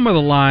 Just some of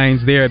the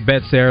lines there at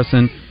Bet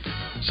Saracen.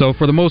 So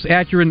for the most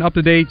accurate and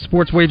up-to-date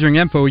sports wagering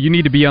info, you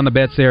need to be on the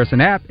Bet Saracen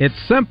app. It's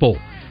simple.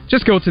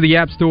 Just go to the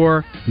App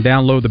Store and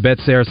download the Bet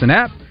Saracen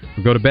app,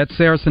 or go to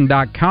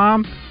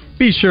BetSaracen.com.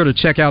 Be sure to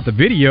check out the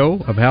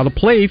video of how to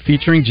play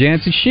featuring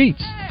Jancy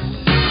Sheets.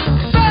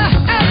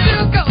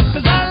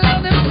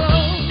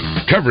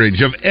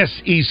 Coverage of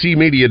SEC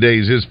Media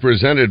Days is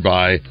presented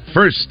by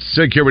First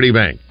Security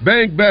Bank.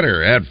 Bank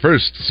better at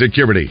First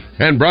Security.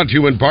 And brought to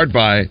you in part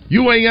by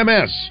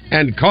UAMS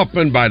and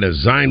Kaufman by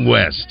Design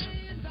West.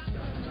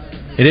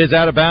 It is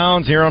Out of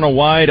Bounds here on a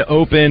wide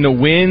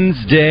open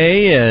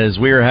Wednesday as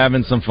we are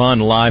having some fun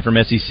live from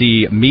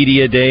SEC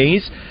Media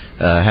Days.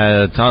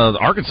 Had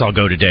Arkansas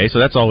go today, so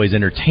that's always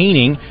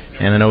entertaining.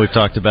 And I know we've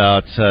talked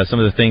about some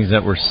of the things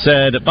that were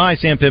said by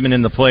Sam Pittman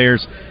and the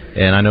players,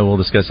 and I know we'll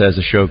discuss as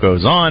the show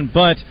goes on,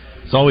 but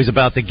it's always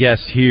about the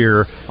guest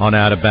here on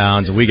Out of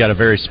Bounds, and we got a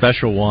very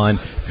special one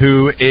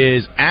who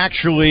is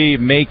actually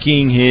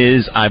making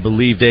his, I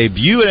believe,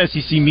 debut at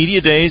SEC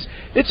Media Days.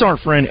 It's our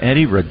friend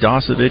Eddie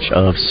Radosevich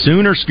of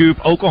Sooner Scoop,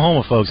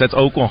 Oklahoma, folks. That's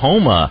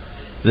Oklahoma,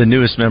 the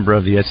newest member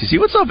of the SEC.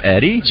 What's up,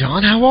 Eddie?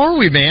 John, how are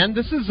we, man?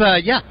 This is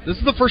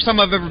the first time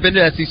I've ever been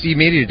to SEC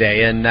Media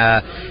Day, and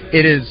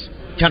it is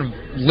kind of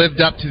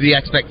lived up to the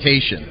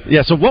expectation.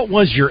 Yeah, so what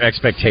was your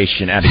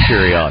expectation, out of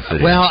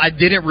curiosity? Well, I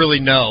didn't really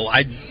know.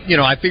 I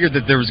figured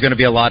that there was going to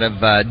be a lot of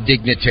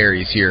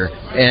dignitaries here,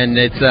 and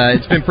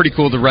it's been pretty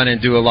cool to run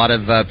into a lot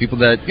of people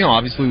that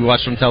obviously we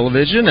watch on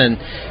television,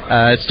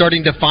 and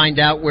starting to find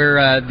out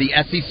where the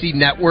SEC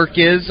network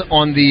is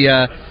on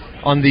the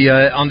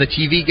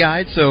TV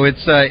guide. So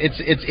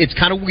it's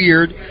kind of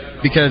weird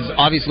because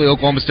obviously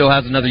Oklahoma still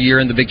has another year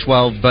in the Big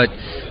 12, but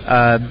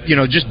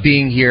just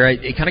being here,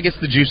 it kind of gets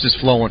the juices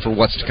flowing for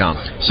what's to come.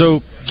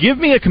 So give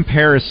me a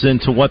comparison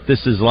to what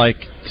this is like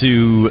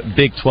to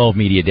Big 12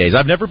 Media Days.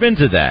 I've never been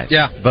to that.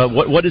 Yeah. But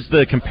what is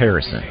the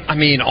comparison? I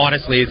mean,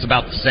 honestly, it's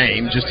about the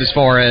same, just as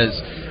far as,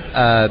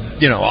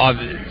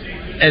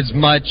 as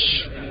much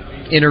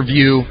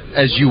interview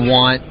as you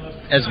want,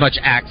 as much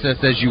access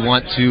as you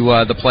want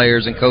to the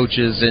players and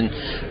coaches and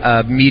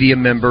media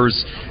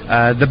members.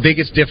 The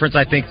biggest difference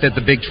I think that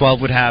the Big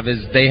 12 would have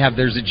is they have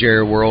theirs at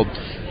Jerry World.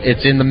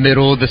 It's in the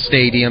middle of the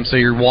stadium, so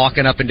you're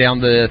walking up and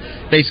down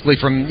basically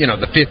from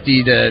the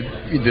 50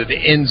 to the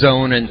end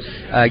zone, and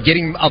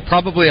getting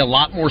probably a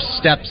lot more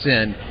steps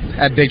in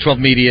at Big 12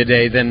 Media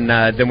Day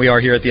than we are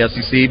here at the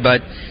SEC.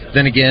 But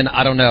then again,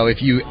 I don't know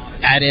if you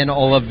add in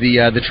all of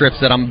the trips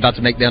that I'm about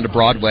to make down to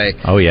Broadway.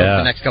 Oh yeah,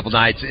 the next couple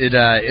nights,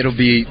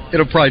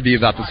 it'll probably be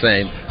about the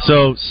same.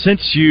 So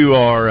since you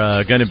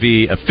are going to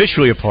be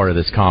officially a part of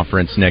this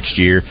conference next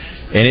year,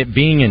 and it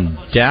being in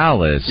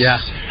Dallas, yeah,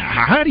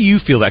 how do you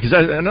feel that? Because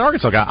as an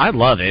Arkansas guy, I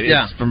love it.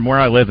 Yeah. It's from where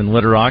I live in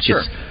Little Rock. Sure.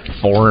 It's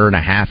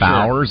 4.5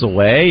 hours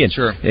away, and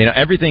sure,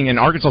 everything in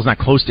Arkansas is not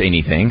close to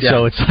anything. Yeah.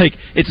 So it's like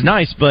it's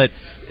nice, but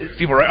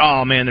people are like,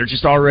 oh man, they're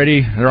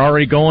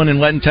already going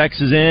and letting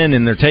Texas in,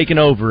 and they're taking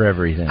over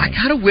everything. I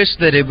kind of wish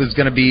that it was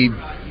going to be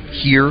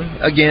here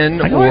again,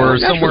 or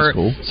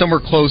somewhere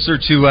closer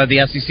to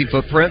the SEC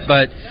footprint,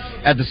 but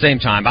at the same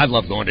time, I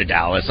love going to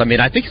Dallas. I mean,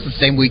 I think it's the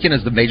same weekend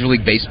as the Major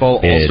League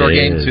Baseball All-Star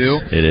Game too.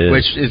 It is.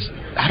 Which is,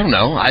 I don't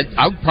know,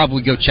 I would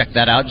probably go check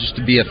that out just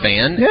to be a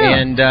fan. Yeah.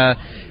 And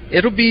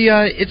it'll be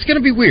it's going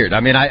to be weird. I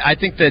mean, I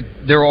think that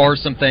there are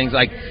some things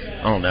like,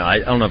 I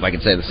don't know if I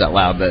can say this out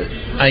loud, but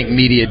I think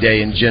Media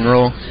Day in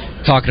general,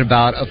 talking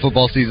about a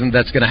football season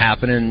that's going to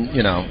happen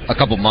in a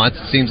couple months,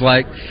 it seems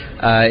like,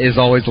 is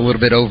always a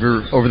little bit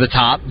over the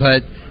top.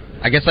 But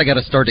I guess I got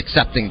to start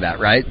accepting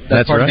that, right?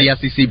 That's part right. of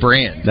the SEC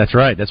brand. That's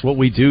right. That's what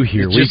we do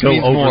here. We go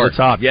over more. the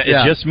top. Yeah,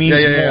 it just means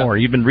more.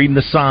 You've been reading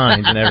the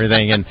signs and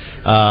everything, and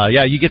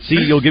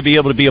you'll be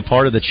able to be a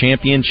part of the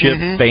championship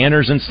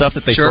banners and stuff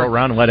that they throw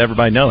around and let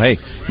everybody know. Hey,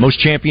 most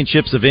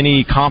championships of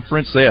any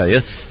conference,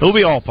 it'll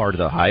be all part of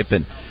the hype.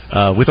 And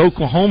with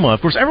Oklahoma,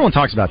 of course, everyone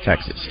talks about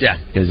Texas. Yeah,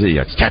 because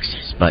it's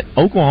Texas, but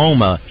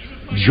Oklahoma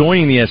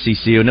joining the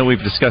SEC. I know we've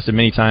discussed it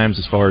many times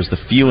as far as the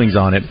feelings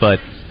on it, but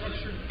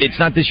it's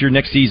not this year,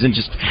 next season.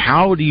 Just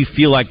how do you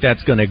feel like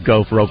that's going to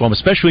go for Oklahoma,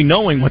 especially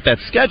knowing what that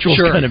schedule is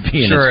going to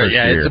be in its first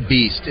year?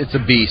 It's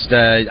a beast.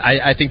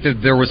 I think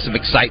that there was some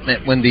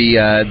excitement when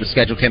the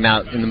schedule came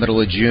out in the middle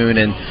of June,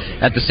 and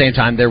at the same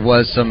time there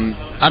was some,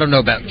 I don't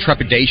know about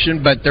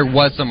trepidation, but there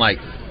was some like,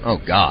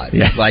 oh God,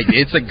 like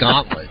it's a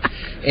gauntlet.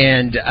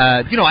 And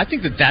I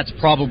think that that's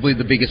probably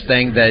the biggest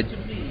thing that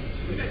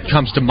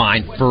comes to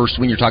mind first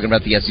when you're talking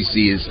about the SEC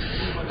is,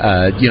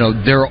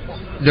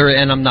 there,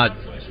 and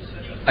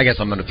I guess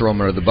I'm going to throw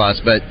them under the bus,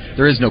 but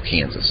there is no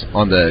Kansas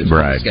on the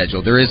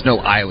schedule. There is no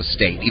Iowa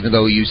State, even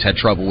though you've had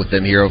trouble with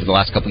them here over the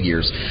last couple of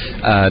years.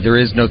 There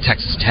is no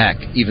Texas Tech,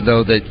 even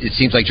though it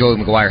seems like Joey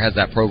McGuire has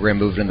that program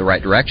moving in the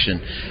right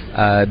direction.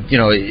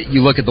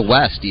 You look at the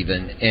West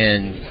even,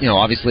 and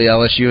obviously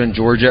LSU and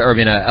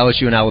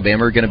LSU and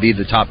Alabama are going to be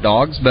the top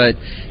dogs, but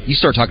you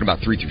start talking about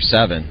 3 through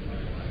 7.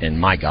 And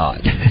my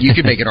God, you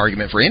could make an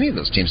argument for any of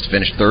those teams to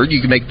finish third.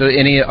 You could make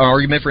any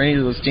argument for any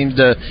of those teams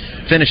to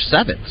finish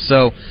seventh.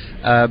 So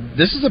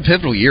this is a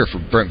pivotal year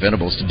for Brent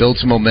Venables to build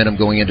some momentum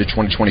going into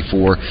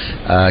 2024,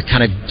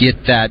 kind of get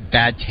that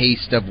bad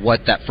taste of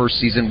what that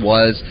first season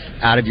was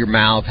out of your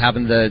mouth,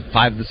 having the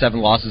 5 of the 7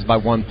 losses by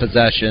 1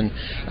 possession,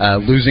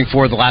 losing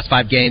 4 of the last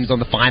 5 games on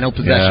the final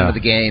possession of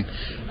the game.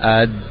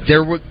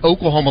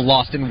 Oklahoma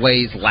lost in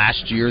ways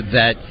last year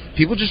that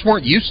people just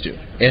weren't used to,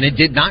 and it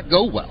did not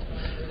go well.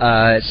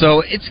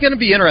 So it's going to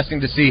be interesting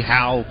to see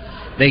how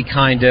they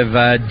kind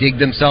of dig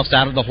themselves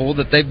out of the hole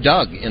that they've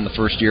dug in the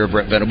first year of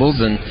Brent Venables.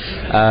 And,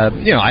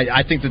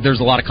 I think that there's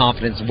a lot of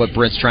confidence in what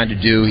Brent's trying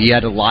to do. He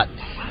had a lot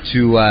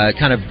to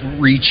kind of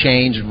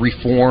rechange and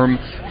reform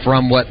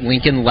from what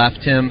Lincoln left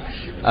him,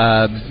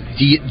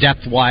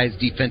 depth-wise,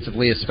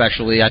 defensively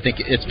especially. I think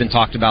it's been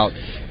talked about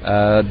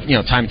time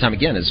and time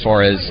again as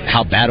far as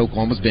how bad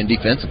Oklahoma's been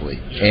defensively.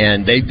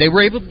 And they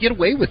were able to get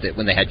away with it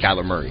when they had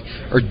Kyler Murray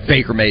or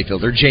Baker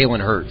Mayfield or Jalen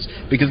Hurts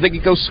because they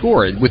could go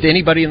score with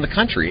anybody in the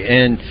country.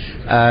 And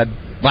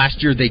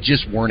last year they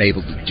just weren't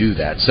able to do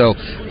that. So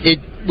it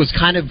was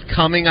kind of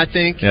coming, I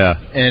think,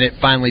 and it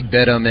finally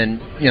bit them. And,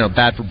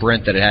 bad for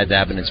Brent that it had to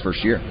happen in his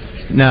first year.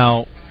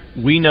 Now,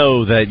 we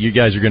know that you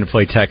guys are going to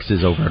play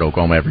Texas over at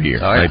Oklahoma every year.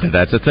 Oh, yeah. Right?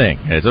 That's a thing.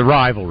 It's a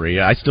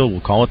rivalry. I still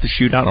will call it the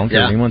shootout. I don't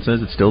care what anyone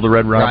says. It's still the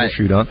Red Rival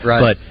shootout.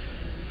 Right. But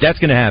that's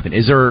going to happen.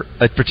 Is there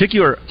a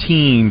particular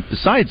team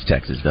besides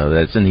Texas, though,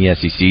 that's in the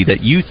SEC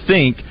that you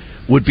think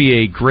would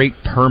be a great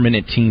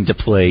permanent team to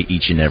play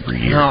each and every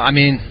year? No, I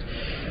mean,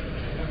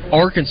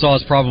 Arkansas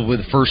is probably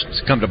the first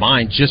to come to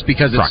mind just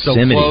because it's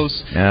Proximity. so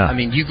close. Yeah. I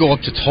mean, you go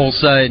up to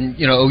Tulsa, and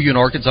OU and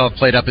Arkansas have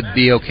played up at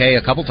BOK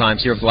a couple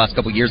times here over the last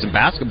couple of years in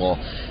basketball.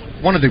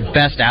 One of the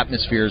best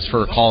atmospheres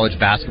for college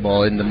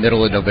basketball in the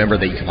middle of November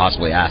that you could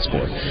possibly ask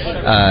for.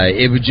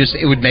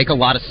 It would make a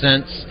lot of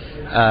sense.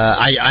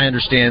 I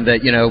understand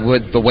that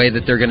with the way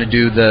that they're going to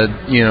do the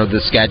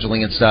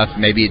scheduling and stuff,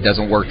 maybe it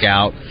doesn't work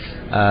out.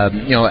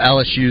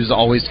 LSU's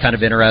always kind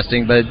of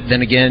interesting, but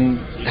then again,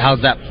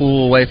 how's that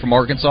pull away from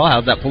Arkansas?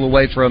 How's that pull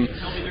away from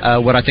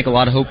what I think a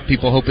lot of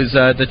people hope is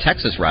the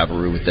Texas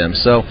rivalry with them?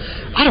 So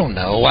I don't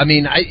know. I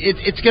mean,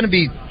 it's going to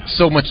be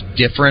so much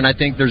different. I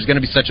think there's going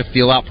to be such a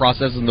feel-out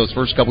process in those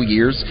first couple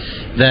years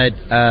that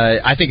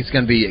I think it's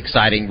going to be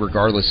exciting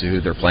regardless of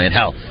who they're playing.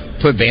 Hell,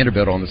 put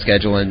Vanderbilt on the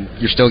schedule and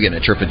you're still getting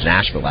a trip to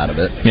Nashville out of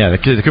it. Yeah, there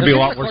could be a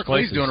lot worse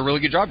places. He's doing a really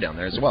good job down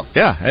there as well.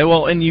 Yeah,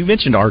 well, and you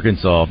mentioned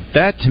Arkansas.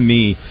 That to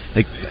me,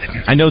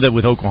 I know that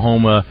with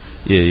Oklahoma,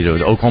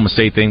 the Oklahoma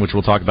State thing, which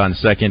we'll talk about in a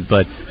second,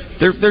 but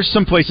there's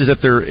some places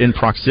that they're in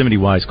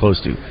proximity-wise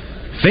close to.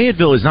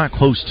 Fayetteville is not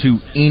close to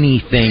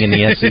anything in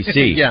the SEC.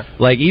 Yeah.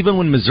 Like, even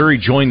when Missouri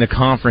joined the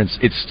conference,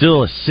 it's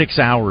still a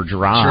 6-hour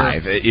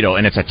drive, sure.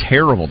 And it's a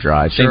terrible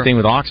drive. Sure. Same thing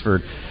with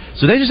Oxford.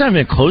 So they just haven't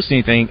been close to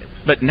anything.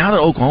 But now that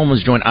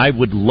Oklahoma's joined, I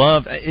would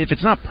love, if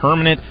it's not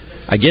permanent,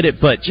 I get it,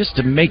 but just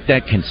to make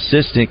that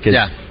consistent, because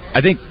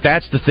I think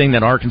that's the thing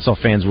that Arkansas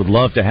fans would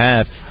love to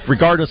have,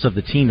 regardless of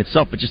the team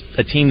itself, but just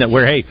a team that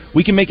hey,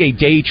 we can make a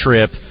day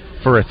trip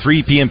for a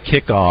 3 p.m.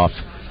 kickoff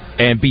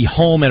and be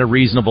home at a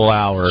reasonable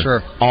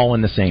hour, all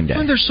in the same day.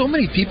 And there's so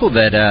many people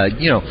that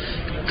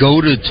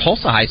go to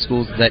Tulsa high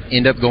schools that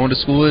end up going to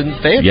school in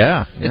Fayetteville.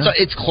 Yeah.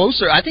 It's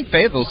closer. I think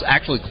Fayetteville's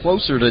actually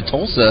closer to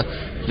Tulsa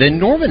than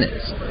Norman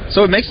is.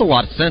 So it makes a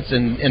lot of sense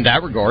in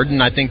that regard,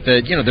 and I think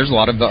that there's a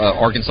lot of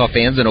Arkansas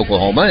fans in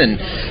Oklahoma, and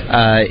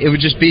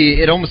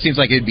it almost seems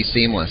like it would be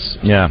seamless.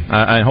 Yeah,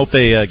 I hope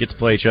they get to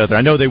play each other.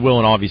 I know they will,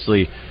 and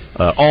obviously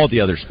all the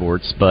other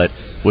sports, but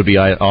would be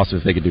awesome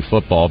if they could do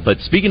football. But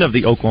speaking of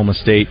the Oklahoma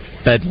State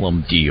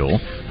Bedlam deal,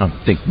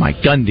 I think Mike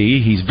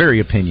Gundy, he's very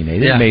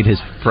opinionated, made his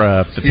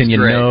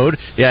opinion known.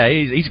 Yeah,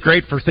 he's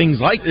great for things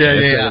like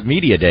this,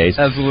 media days.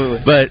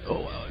 Absolutely. But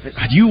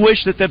do you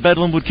wish that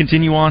Bedlam would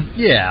continue on?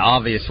 Yeah,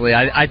 obviously.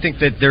 I think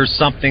that there's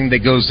something that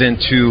goes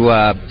into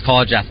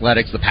college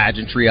athletics, the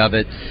pageantry of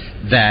it,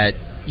 that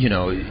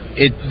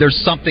there's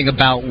something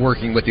about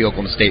working with the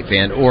Oklahoma State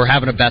fan, or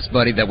having a best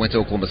buddy that went to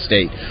Oklahoma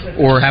State,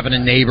 or having a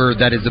neighbor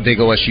that is a big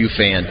OSU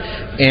fan,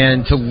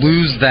 and to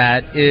lose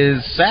that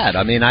is sad.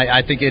 I mean,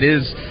 I think it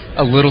is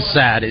a little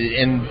sad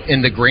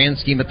in the grand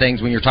scheme of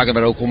things when you're talking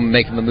about Oklahoma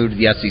making the move to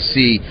the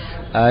SEC.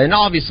 And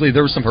obviously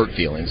there were some hurt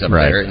feelings up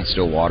there in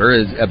Stillwater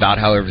about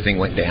how everything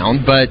went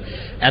down, but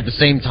at the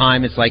same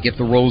time, it's like if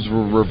the roles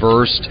were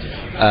reversed,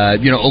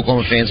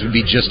 Oklahoma fans would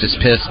be just as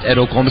pissed at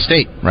Oklahoma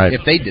State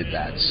if they did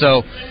that.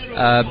 So,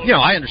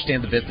 I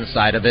understand the business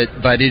side of it,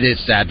 but it is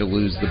sad to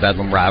lose the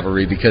Bedlam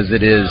rivalry because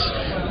it is,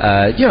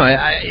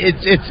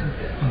 it's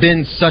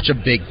been such a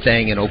big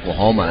thing in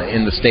Oklahoma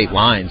in the state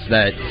lines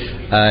that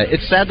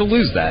it's sad to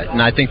lose that.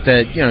 And I think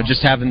that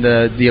just having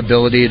the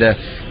ability to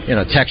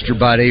text your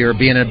buddy or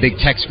being in a big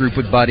text group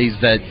with buddies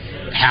that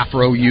half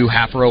are OU,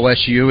 half are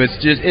OSU,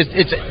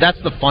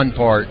 that's the fun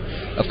part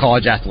of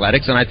college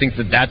athletics, and I think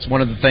that's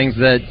one of the things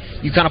that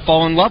you kind of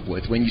fall in love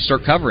with when you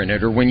start covering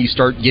it or when you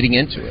start getting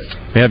into it.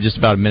 We have just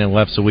about a minute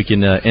left, so we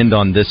can end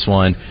on this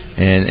one.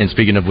 And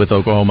speaking of with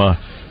Oklahoma,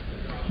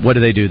 what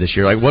do they do this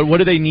year? Like, what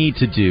do they need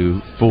to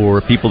do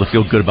for people to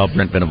feel good about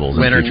Brent Venables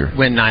in the future?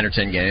 Win 9 or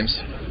 10 games.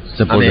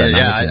 Simple as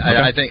that.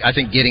 I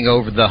think getting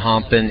over the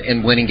hump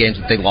and winning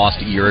games that they lost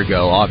a year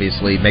ago,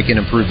 obviously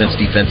making improvements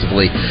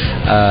defensively,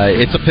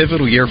 it's a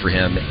pivotal year for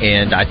him.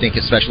 And I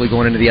think especially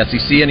going into the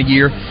SEC in a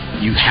year,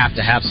 you have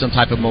to have some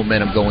type of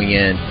momentum going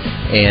in.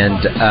 And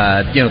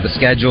the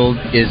schedule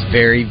is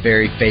very,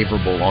 very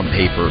favorable on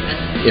paper.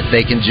 If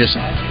they can just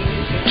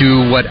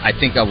do what I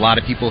think a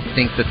lot of people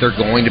think that they're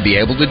going to be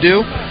able to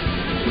do,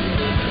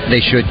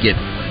 they should get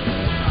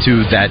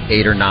to that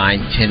 8 or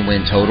 9, 10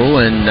 win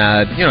total, and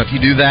if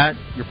you do that,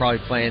 you're probably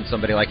playing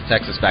somebody like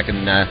Texas back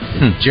in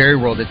Jerry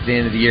World at the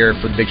end of the year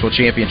for the Big 12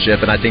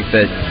 championship, and I think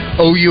that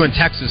OU and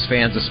Texas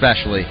fans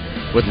especially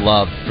would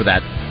love for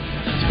that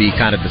to be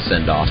kind of the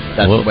send-off.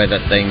 That's the way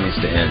that thing needs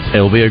to end.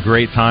 It'll be a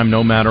great time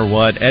no matter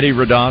what. Eddie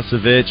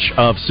Radosevich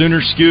of Sooner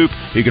Scoop.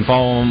 You can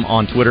follow him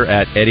on Twitter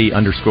at Eddie_Rado.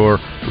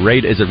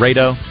 Is it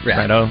Rado?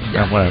 Rado?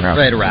 Yeah. Whatever.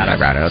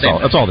 Rado.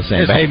 That's all the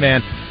same. But hey,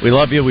 man, we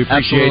love you. We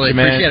appreciate you,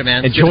 man. Appreciate it,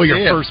 man. Enjoy your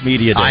first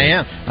media day. I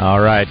am.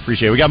 All right.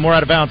 Appreciate it. We got more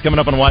Out of Bounds coming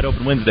up on Wide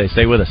Open Wednesday.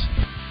 Stay with us.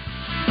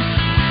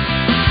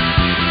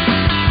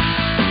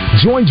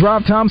 Join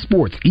Drive Time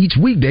Sports each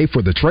weekday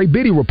for the Trey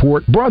Biddy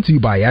Report, brought to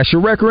you by Asher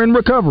Recker and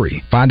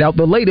Recovery. Find out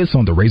the latest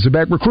on the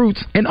Razorback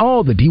recruits and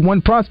all the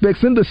D1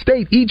 prospects in the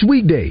state each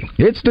weekday.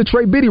 It's the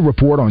Trey Biddy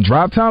Report on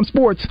Drive Time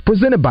Sports,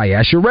 presented by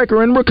Asher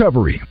Recker and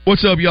Recovery.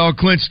 What's up, y'all?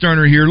 Clint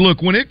Sterner here.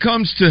 Look, when it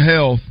comes to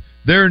health,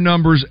 there are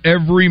numbers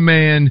every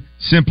man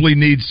simply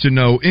needs to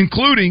know,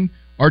 including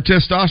our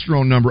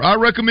testosterone number. I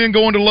recommend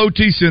going to Low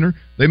T Center.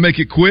 They make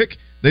it quick.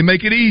 They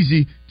make it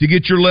easy to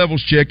get your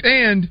levels checked,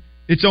 and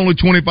it's only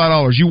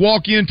 $25. You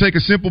walk in, take a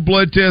simple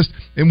blood test,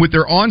 and with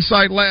their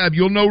on-site lab,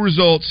 you'll know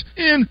results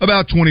in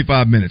about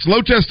 25 minutes.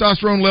 Low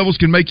testosterone levels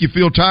can make you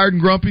feel tired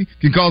and grumpy,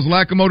 can cause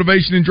lack of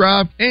motivation and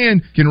drive,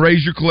 and can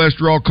raise your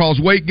cholesterol, cause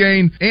weight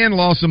gain, and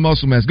loss of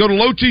muscle mass. Go to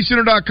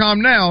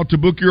lowtcenter.com now to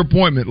book your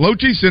appointment. Low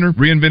T Center,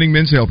 reinventing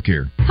men's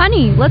healthcare.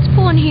 Honey, let's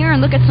pull in here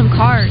and look at some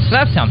cars.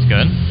 That sounds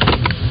good.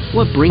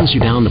 What brings you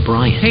down to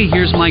Bryant? Hey,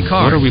 here's my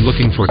car. What are we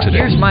looking for today?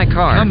 Here's my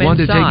car. Come Want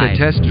inside. to take a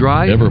test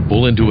drive? Ever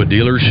pull into a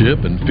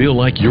dealership and feel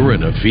like you're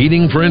in a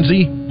feeding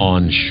frenzy?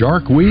 On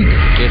Shark Week,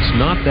 it's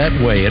not that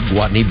way at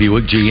Gwatney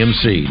Buick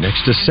GMC,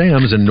 next to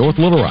Sam's in North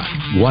Little Rock.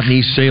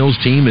 Gwatney's sales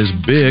team is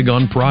big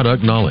on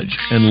product knowledge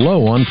and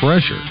low on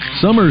pressure.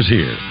 Summer's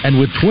here, and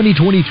with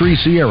 2023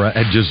 Sierra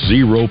at just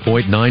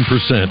 0.9%,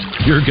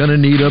 you're going to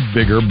need a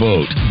bigger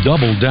boat.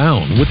 Double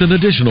down with an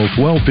additional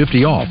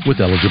 $1,250 off with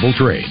eligible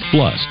trade.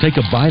 Plus, take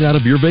a bite out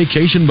of your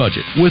vacation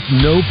budget with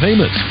no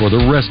payments for the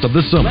rest of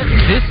the summer.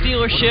 This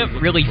dealership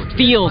really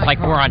feels like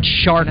we're on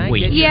Shark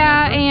Week.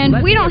 Yeah,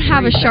 and we don't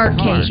have a shark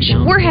cage.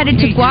 We're headed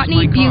to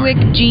Gwatney Buick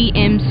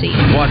GMC.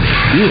 Gwatney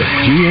Buick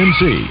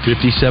GMC,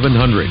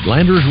 5700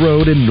 Landers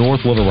Road in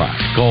North Little Rock.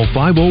 Call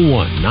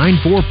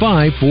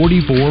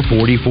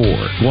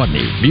 501-945-4444.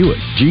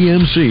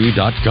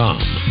 GwatneyBuickGMC.com.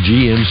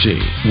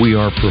 GMC, we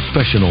are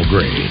professional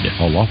grade.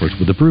 All offers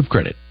with approved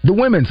credit. The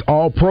Women's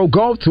All-Pro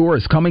Golf Tour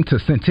is coming to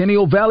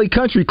Centennial Valley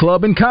Country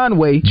Club in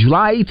Conway,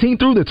 July 18th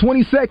through the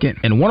 22nd,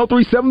 and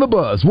 103.7 The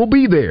Buzz will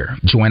be there.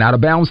 Join Out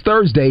of Bounds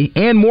Thursday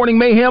and Morning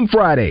Mayhem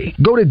Friday.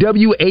 Go to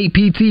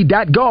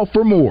WAPT.golf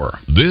for more.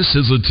 This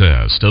is a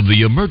test of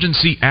the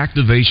Emergency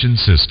Activation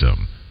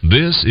System.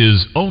 This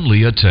is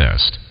only a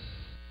test.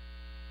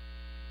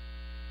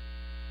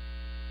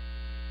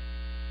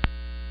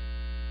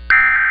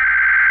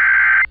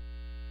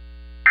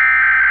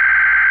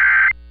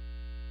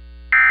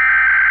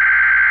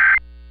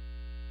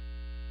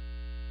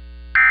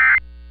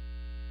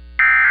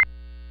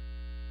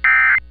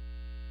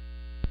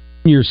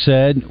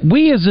 Said,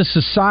 we as a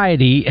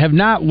society have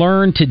not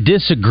learned to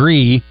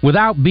disagree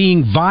without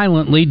being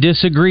violently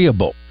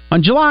disagreeable.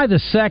 On July the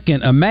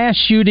 2nd, a mass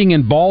shooting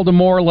in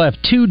Baltimore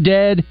left 2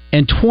 dead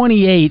and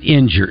 28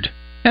 injured.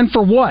 And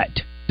for what?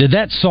 Did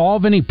that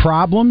solve any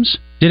problems?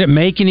 Did it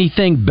make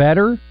anything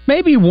better?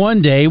 Maybe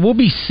one day we'll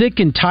be sick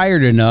and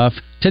tired enough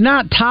to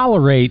not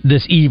tolerate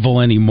this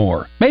evil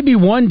anymore. Maybe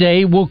one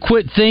day we'll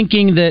quit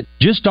thinking that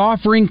just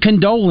offering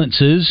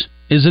condolences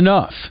is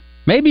enough.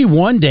 Maybe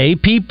one day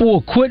people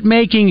will quit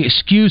making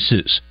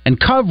excuses and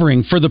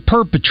covering for the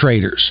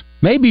perpetrators.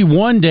 Maybe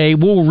one day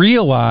we'll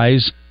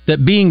realize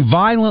that being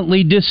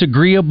violently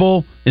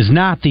disagreeable is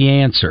not the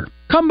answer.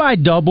 Come by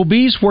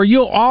Doublebee's, where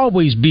you'll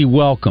always be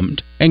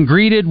welcomed and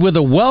greeted with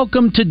a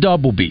welcome to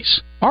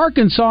Doublebee's.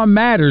 Arkansas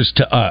matters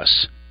to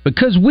us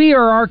because we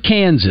are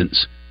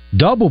Arkansans.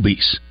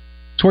 Doublebee's.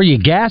 It's where you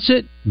gas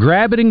it,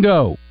 grab it, and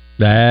go.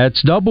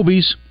 That's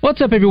Doublebee's.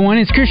 What's up, everyone?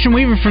 It's Christian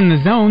Weaver from The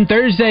Zone.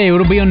 Thursday,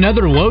 it'll be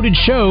another loaded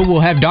show.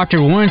 We'll have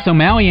Dr. Lawrence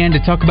O'Malley to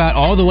talk about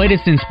all the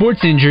latest in sports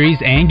injuries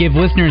and give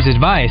listeners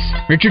advice.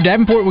 Richard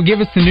Davenport will give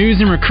us the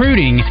news and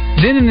recruiting.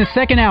 Then in the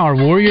second hour,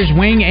 Warriors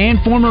wing and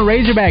former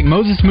Razorback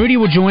Moses Moody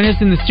will join us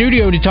in the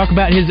studio to talk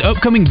about his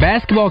upcoming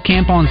basketball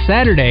camp on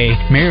Saturday.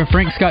 Mayor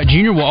Frank Scott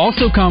Jr. will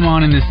also come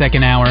on in the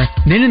second hour.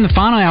 Then in the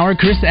final hour,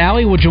 Chris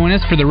Alley will join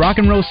us for the Rock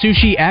and Roll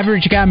Sushi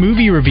Average Guy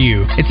movie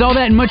review. It's all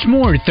that and much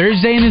more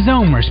Thursday in The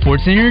Zone, where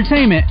sports and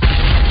entertainment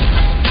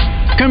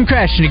come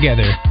crashing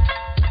together.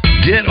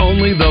 Get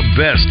only the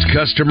best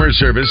customer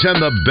service and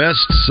the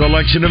best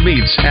selection of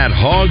meats at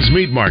Hogs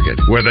Meat Market,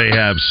 where they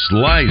have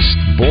sliced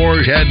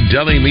boar head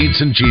deli meats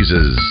and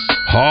cheeses.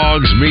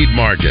 Hogs Meat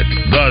Market,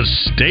 the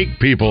steak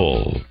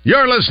people.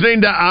 You're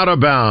listening to Out of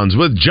Bounds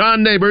with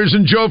John Neighbors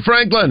and Joe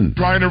Franklin.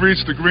 Trying to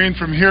reach the green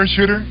from here,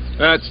 shooter?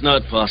 That's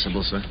not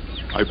possible, sir.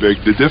 I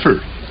beg to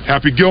differ.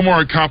 Happy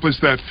Gilmore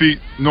accomplished that feat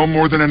no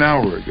more than an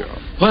hour ago.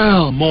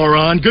 Well,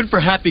 moron, good for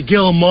Happy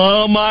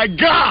Gilmore, my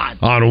God!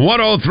 On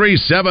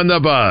 103.7 The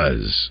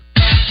Buzz.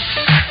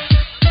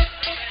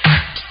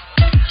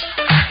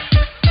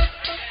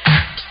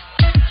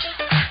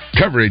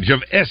 Coverage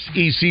of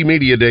SEC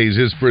Media Days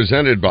is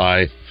presented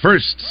by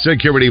First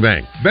Security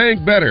Bank.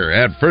 Bank better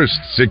at First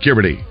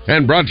Security.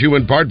 And brought to you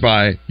in part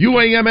by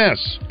UAMS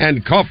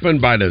and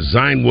Kaufman by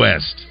Design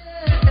West.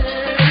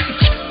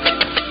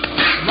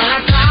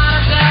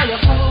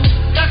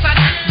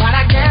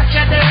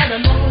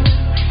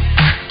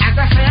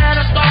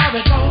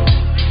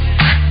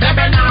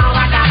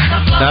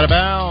 Out of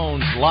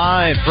Bounds,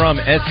 live from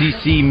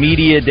SEC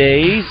Media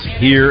Days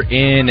here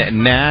in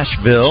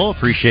Nashville.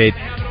 Appreciate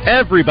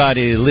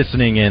everybody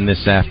listening in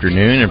this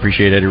afternoon. I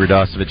appreciate Eddie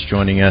Radosevich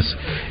joining us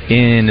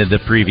in the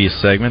previous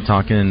segment,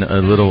 talking a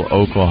little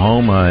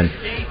Oklahoma.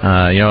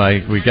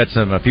 And, we got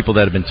some people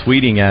that have been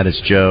tweeting at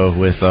us, Joe,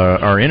 with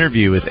our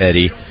interview with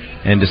Eddie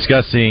and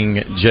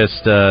discussing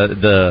just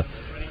the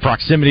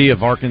proximity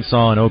of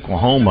Arkansas and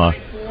Oklahoma.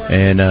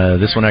 And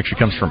this one actually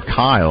comes from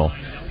Kyle.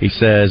 He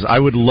says, I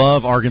would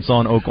love Arkansas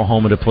and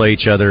Oklahoma to play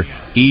each other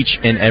each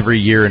and every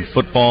year in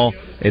football.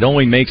 It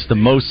only makes the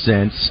most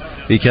sense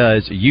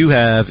because you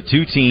have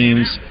two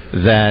teams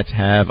that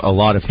have a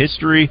lot of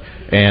history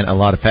and a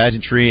lot of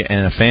pageantry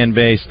and a fan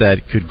base that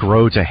could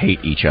grow to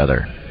hate each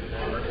other.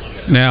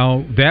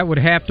 Now, that would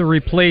have to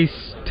replace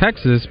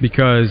Texas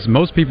because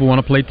most people want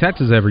to play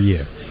Texas every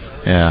year.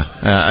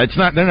 Yeah,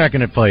 they're not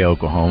going to play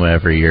Oklahoma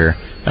every year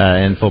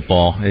in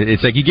football.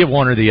 It's like you get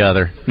one or the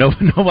other.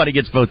 Nobody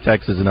gets both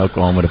Texas and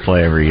Oklahoma to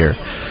play every year.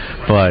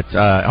 But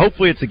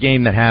hopefully it's a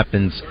game that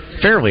happens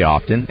fairly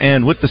often.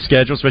 And with the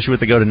schedule, especially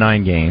with the go to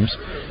 9 games,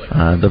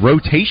 the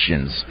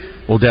rotations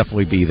will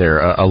definitely be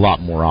there a lot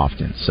more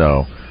often.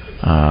 So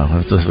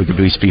we could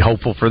at least be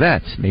hopeful for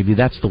that. Maybe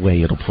that's the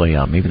way it'll play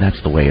out. Maybe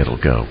that's the way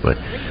it'll go. But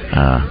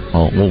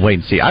we'll wait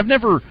and see. I'm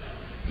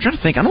trying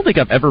to think. I don't think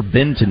I've ever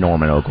been to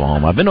Norman,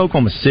 Oklahoma. I've been to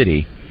Oklahoma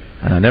City.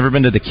 Never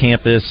been to the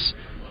campus.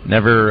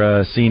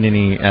 Never seen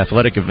any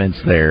athletic events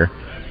there.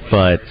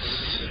 But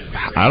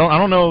I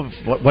don't know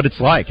what it's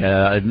like.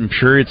 I'm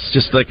sure it's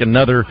just like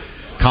another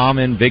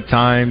common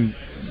big-time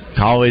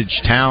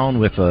college town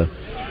with a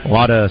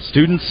lot of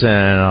students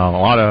and a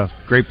lot of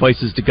great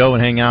places to go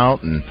and hang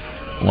out and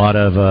a lot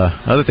of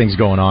other things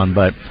going on.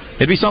 But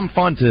it'd be something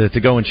fun to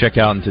go and check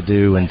out and to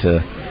do and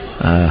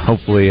to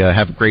hopefully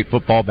have great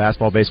football,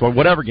 basketball, baseball,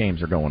 whatever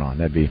games are going on.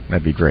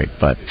 That'd be great.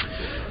 But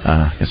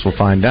I guess we'll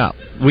find out.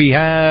 We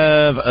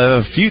have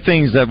a few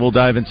things that we'll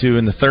dive into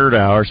in the third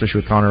hour,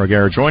 especially with Connor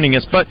O'Gara joining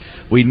us. But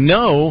we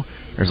know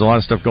there's a lot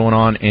of stuff going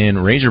on in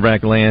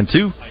Razorback land,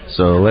 too.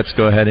 So let's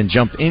go ahead and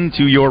jump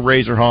into your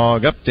Razor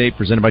Hog update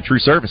presented by True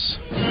Service.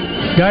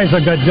 Guys,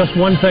 I've got just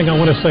one thing I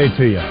want to say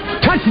to you.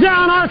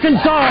 Touchdown,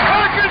 Arkansas!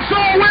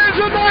 Arkansas wins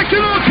the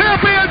national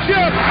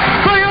championship!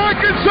 The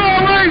Arkansas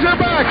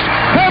Razorbacks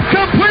have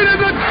completed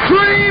the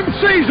dream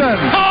season!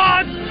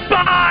 On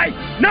by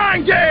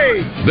 90!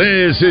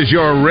 This is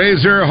your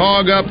Razor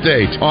Hog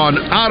Update on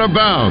Out of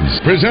Bounds,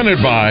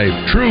 presented by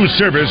True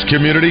Service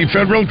Community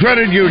Federal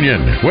Credit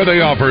Union, where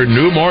they offer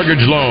new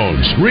mortgage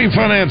loans,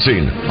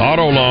 refinancing,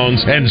 auto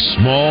loans, and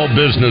small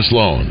business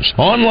loans.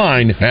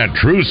 Online at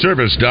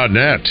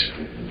trueservice.net.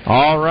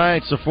 All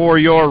right, so for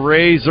your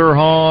Razor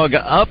Hog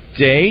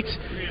Update,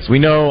 as we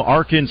know,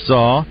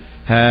 Arkansas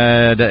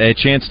had a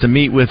chance to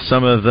meet with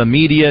some of the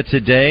media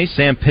today,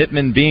 Sam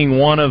Pittman being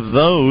one of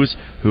those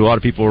who a lot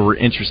of people were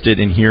interested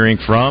in hearing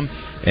from.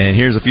 And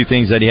here's a few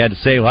things that he had to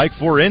say, like,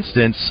 for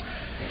instance,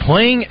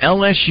 playing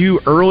LSU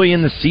early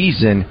in the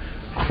season,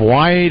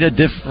 quite a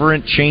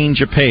different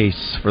change of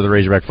pace for the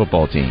Razorback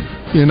football team.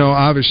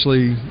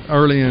 Obviously,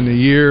 early in the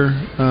year,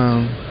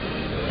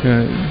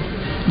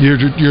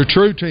 your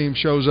true team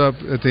shows up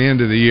at the end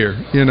of the year.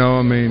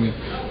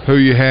 Who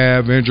you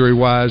have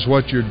injury-wise,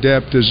 what your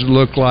depth does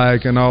look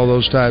like, and all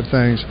those type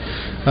things.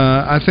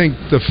 I think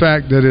the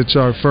fact that it's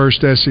our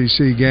first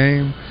SEC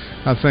game,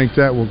 I think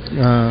that will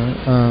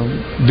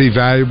be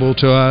valuable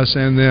to us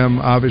and them,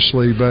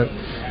 obviously. But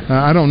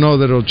I don't know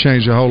that it'll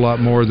change a whole lot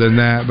more than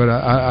that. But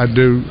I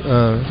do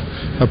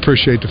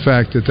appreciate the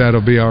fact that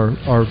that'll be our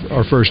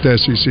first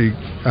SEC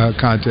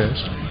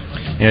contest.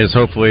 Yes,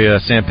 hopefully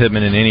Sam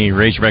Pittman and any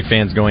Razorback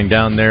fans going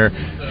down there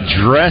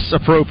dress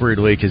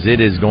appropriately because it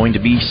is going to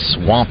be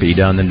swampy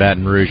down in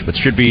Baton Rouge. But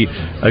should be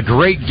a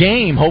great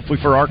game, hopefully,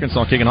 for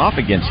Arkansas kicking off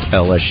against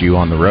LSU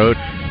on the road.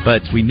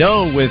 But we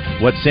know with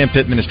what Sam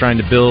Pittman is trying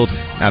to build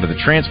out of the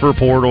transfer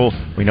portal,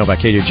 we know about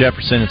KJ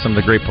Jefferson and some of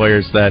the great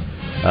players that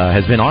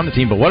has been on the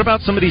team. But what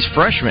about some of these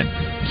freshmen?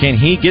 Can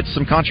he get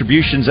some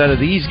contributions out of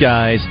these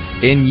guys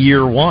in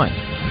year one?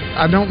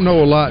 I don't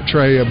know a lot,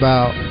 Trey,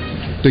 about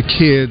the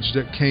kids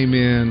that came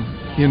in,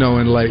 in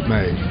late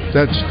May.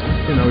 That's,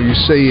 you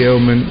see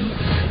them and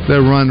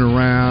they're running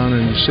around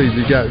and you see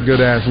they got good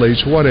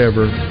athletes,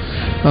 whatever.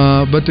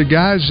 But the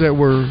guys that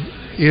were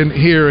in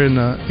here in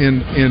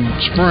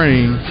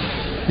spring,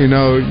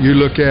 you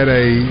look at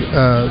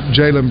a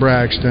Jalen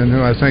Braxton,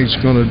 who I think is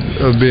going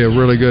to be a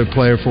really good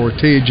player for.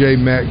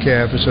 T.J.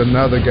 Metcalf is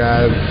another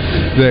guy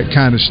that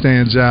kind of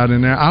stands out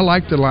in there. I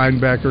like the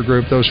linebacker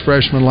group, those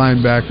freshman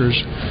linebackers.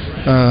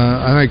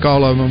 I think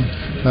all of them.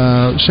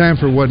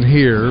 Sanford wasn't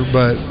here,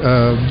 but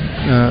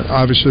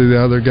obviously the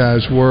other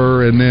guys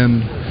were. And then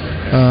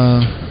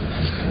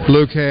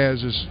Luke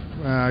has is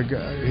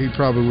he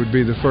probably would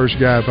be the first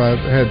guy if I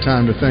had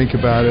time to think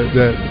about it.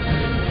 That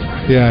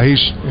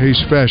he's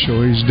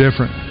special. He's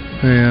different,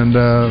 and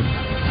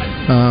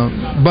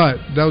but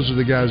those are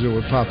the guys that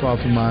would pop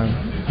off in my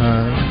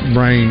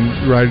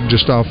brain right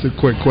just off the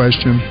quick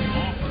question.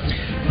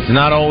 it's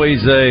not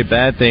always a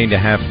bad thing to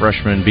have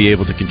freshmen be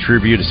able to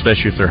contribute,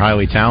 especially if they're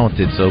highly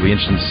talented. So it'll be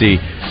interesting to see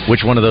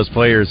which one of those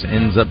players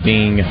ends up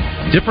being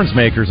difference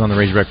makers on the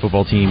Razorback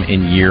football team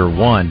in year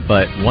one.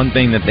 But one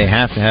thing that they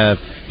have to have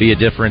be a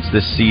difference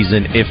this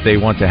season if they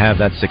want to have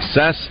that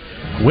success,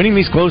 winning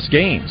these close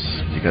games,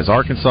 because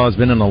Arkansas has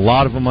been in a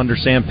lot of them under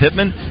Sam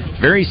Pittman.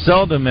 Very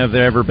seldom have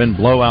there ever been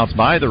blowouts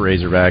by the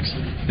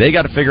Razorbacks. They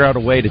got to figure out a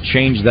way to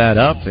change that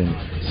up, and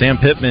Sam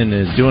Pittman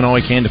is doing all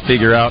he can to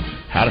figure out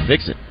how to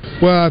fix it.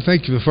 Well, I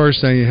think the first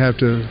thing you have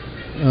to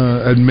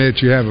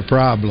admit you have a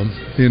problem.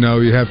 You know,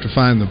 you have to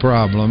find the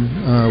problem,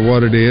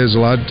 what it is. A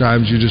lot of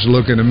times you just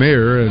look in the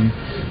mirror and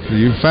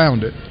you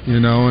found it, you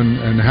know,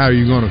 and how are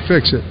you going to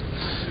fix it?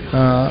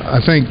 I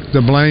think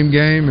the blame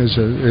game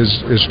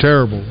is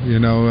terrible. You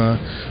know,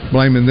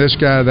 blaming this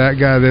guy, that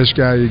guy, this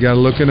guy. You got to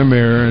look in the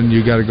mirror and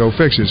you got to go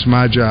fix it. It's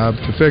my job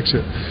to fix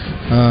it.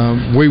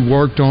 We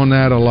worked on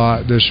that a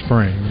lot this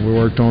spring. We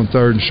worked on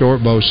third and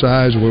short both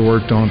sides. We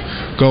worked on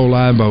goal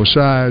line both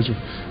sides.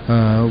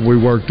 We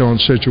worked on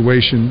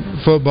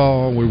situation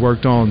football. We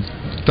worked on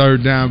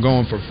third down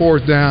going for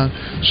fourth down,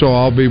 so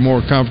I'll be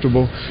more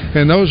comfortable.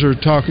 And those are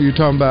you're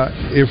talking about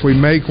if we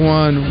make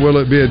one,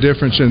 will it be a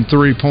difference in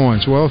 3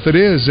 points? Well, if it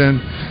is, then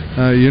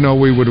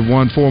we would have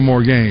won 4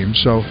 more games.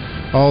 So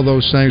all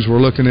those things we're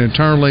looking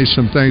internally,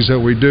 some things that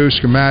we do,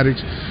 schematics,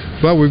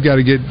 but we've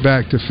got to get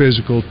back to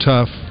physical,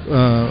 tough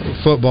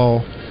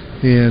football.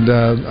 And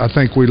I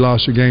think we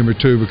lost a game or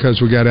two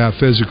because we got out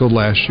physical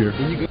last year.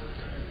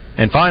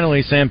 And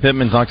finally, Sam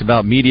Pittman talked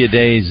about media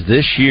days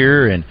this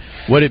year and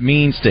what it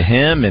means to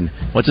him and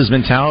what's his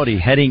mentality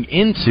heading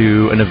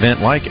into an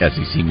event like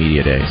SEC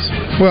Media Days.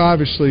 Well,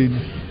 obviously,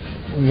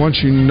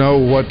 once you know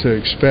what to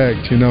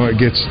expect,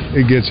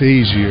 it gets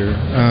easier.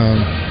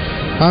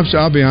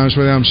 I'll be honest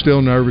with you, I'm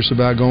still nervous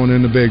about going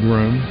in the big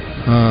room.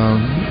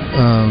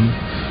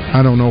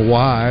 I don't know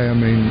why. I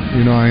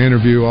mean, I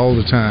interview all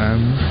the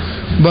time.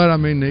 But, I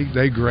mean,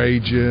 they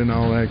grade you and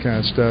all that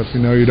kind of stuff.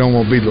 You don't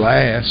want to be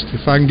last.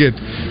 If I can get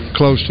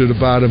close to the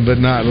bottom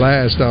but not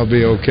last, I'll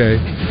be okay.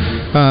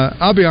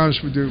 I'll be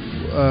honest with you,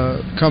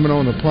 coming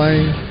on the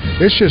plane,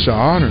 it's just an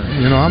honor.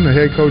 I'm the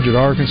head coach at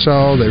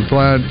Arkansas. They're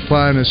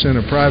flying us in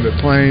a private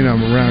plane.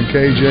 I'm around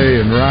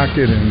KJ and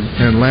Rocket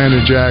and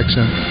Landon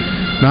Jackson.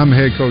 And I'm the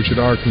head coach at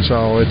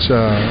Arkansas.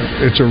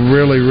 It's a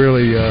really,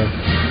 really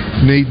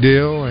neat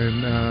deal,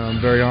 and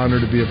I'm very honored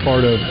to be a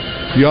part of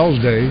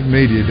y'all's day,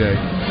 Media Day.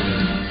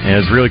 And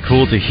it was really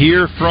cool to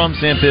hear from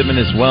Sam Pittman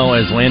as well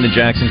as Landon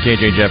Jackson,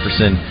 KJ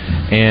Jefferson,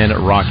 and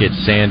Rocket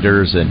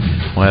Sanders. And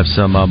we'll have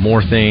some more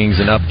things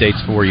and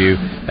updates for you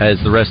as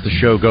the rest of the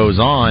show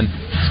goes on,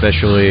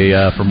 especially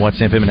from what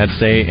Sam Pittman had to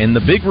say in the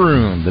big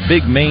room, the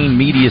big main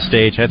media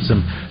stage. Had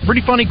some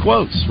pretty funny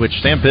quotes, which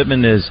Sam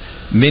Pittman is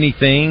many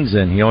things,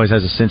 and he always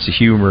has a sense of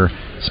humor,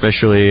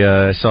 especially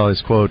I saw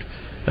his quote,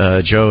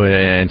 Joe,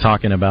 and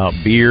talking about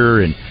beer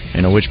and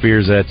which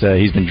beers that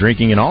he's been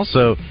drinking. And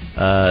also,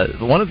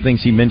 one of the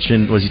things he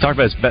mentioned was he talked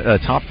about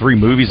his top 3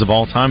 movies of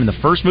all time, and the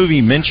first movie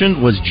he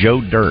mentioned was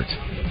Joe Dirt.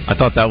 I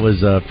thought that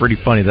was pretty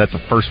funny. That's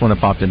the first one that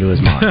popped into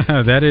his mind.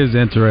 That is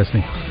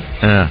interesting.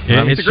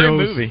 It's a great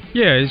movie.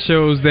 Yeah, it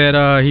shows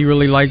that he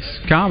really likes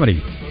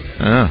comedy.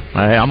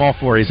 I'm all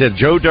for it. He said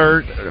Joe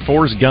Dirt,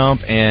 Forrest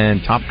Gump,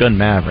 and Top Gun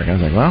Maverick. I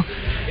was like, well,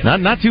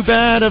 not too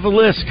bad of a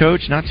list,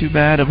 Coach. Not too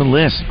bad of a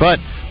list. But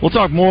we'll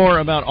talk more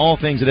about all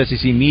things at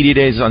SEC Media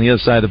Days on the other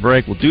side of the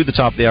break. We'll do the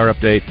top of the hour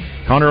update.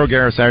 Connor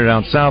O'Gara, Saturday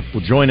Down South,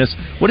 will join us.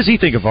 What does he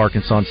think of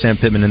Arkansas and Sam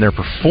Pittman and their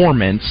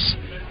performance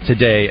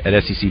today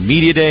at SEC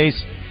Media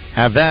Days?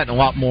 Have that and a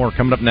lot more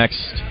coming up next.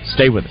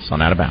 Stay with us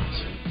on Out of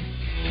Bounds.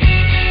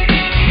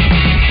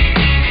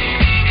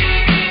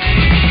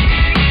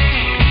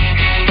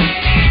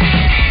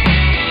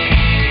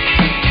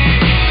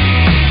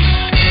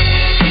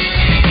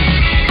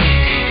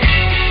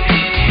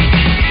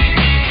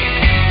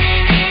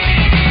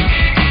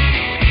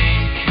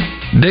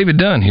 David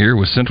Dunn here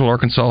with Central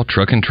Arkansas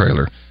Truck and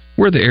Trailer.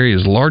 We're the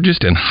area's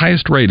largest and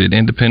highest rated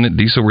independent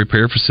diesel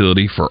repair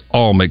facility for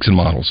all makes and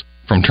models,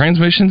 from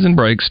transmissions and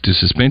brakes to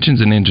suspensions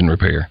and engine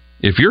repair.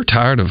 If you're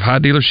tired of high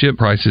dealership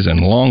prices and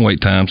long wait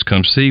times,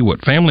 come see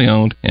what family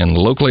owned and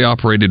locally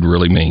operated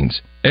really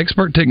means.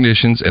 Expert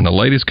technicians and the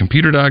latest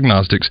computer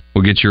diagnostics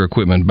will get your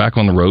equipment back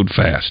on the road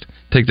fast.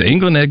 Take the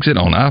England exit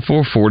on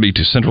I-440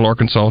 to Central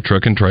Arkansas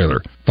Truck and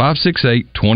Trailer, 568-20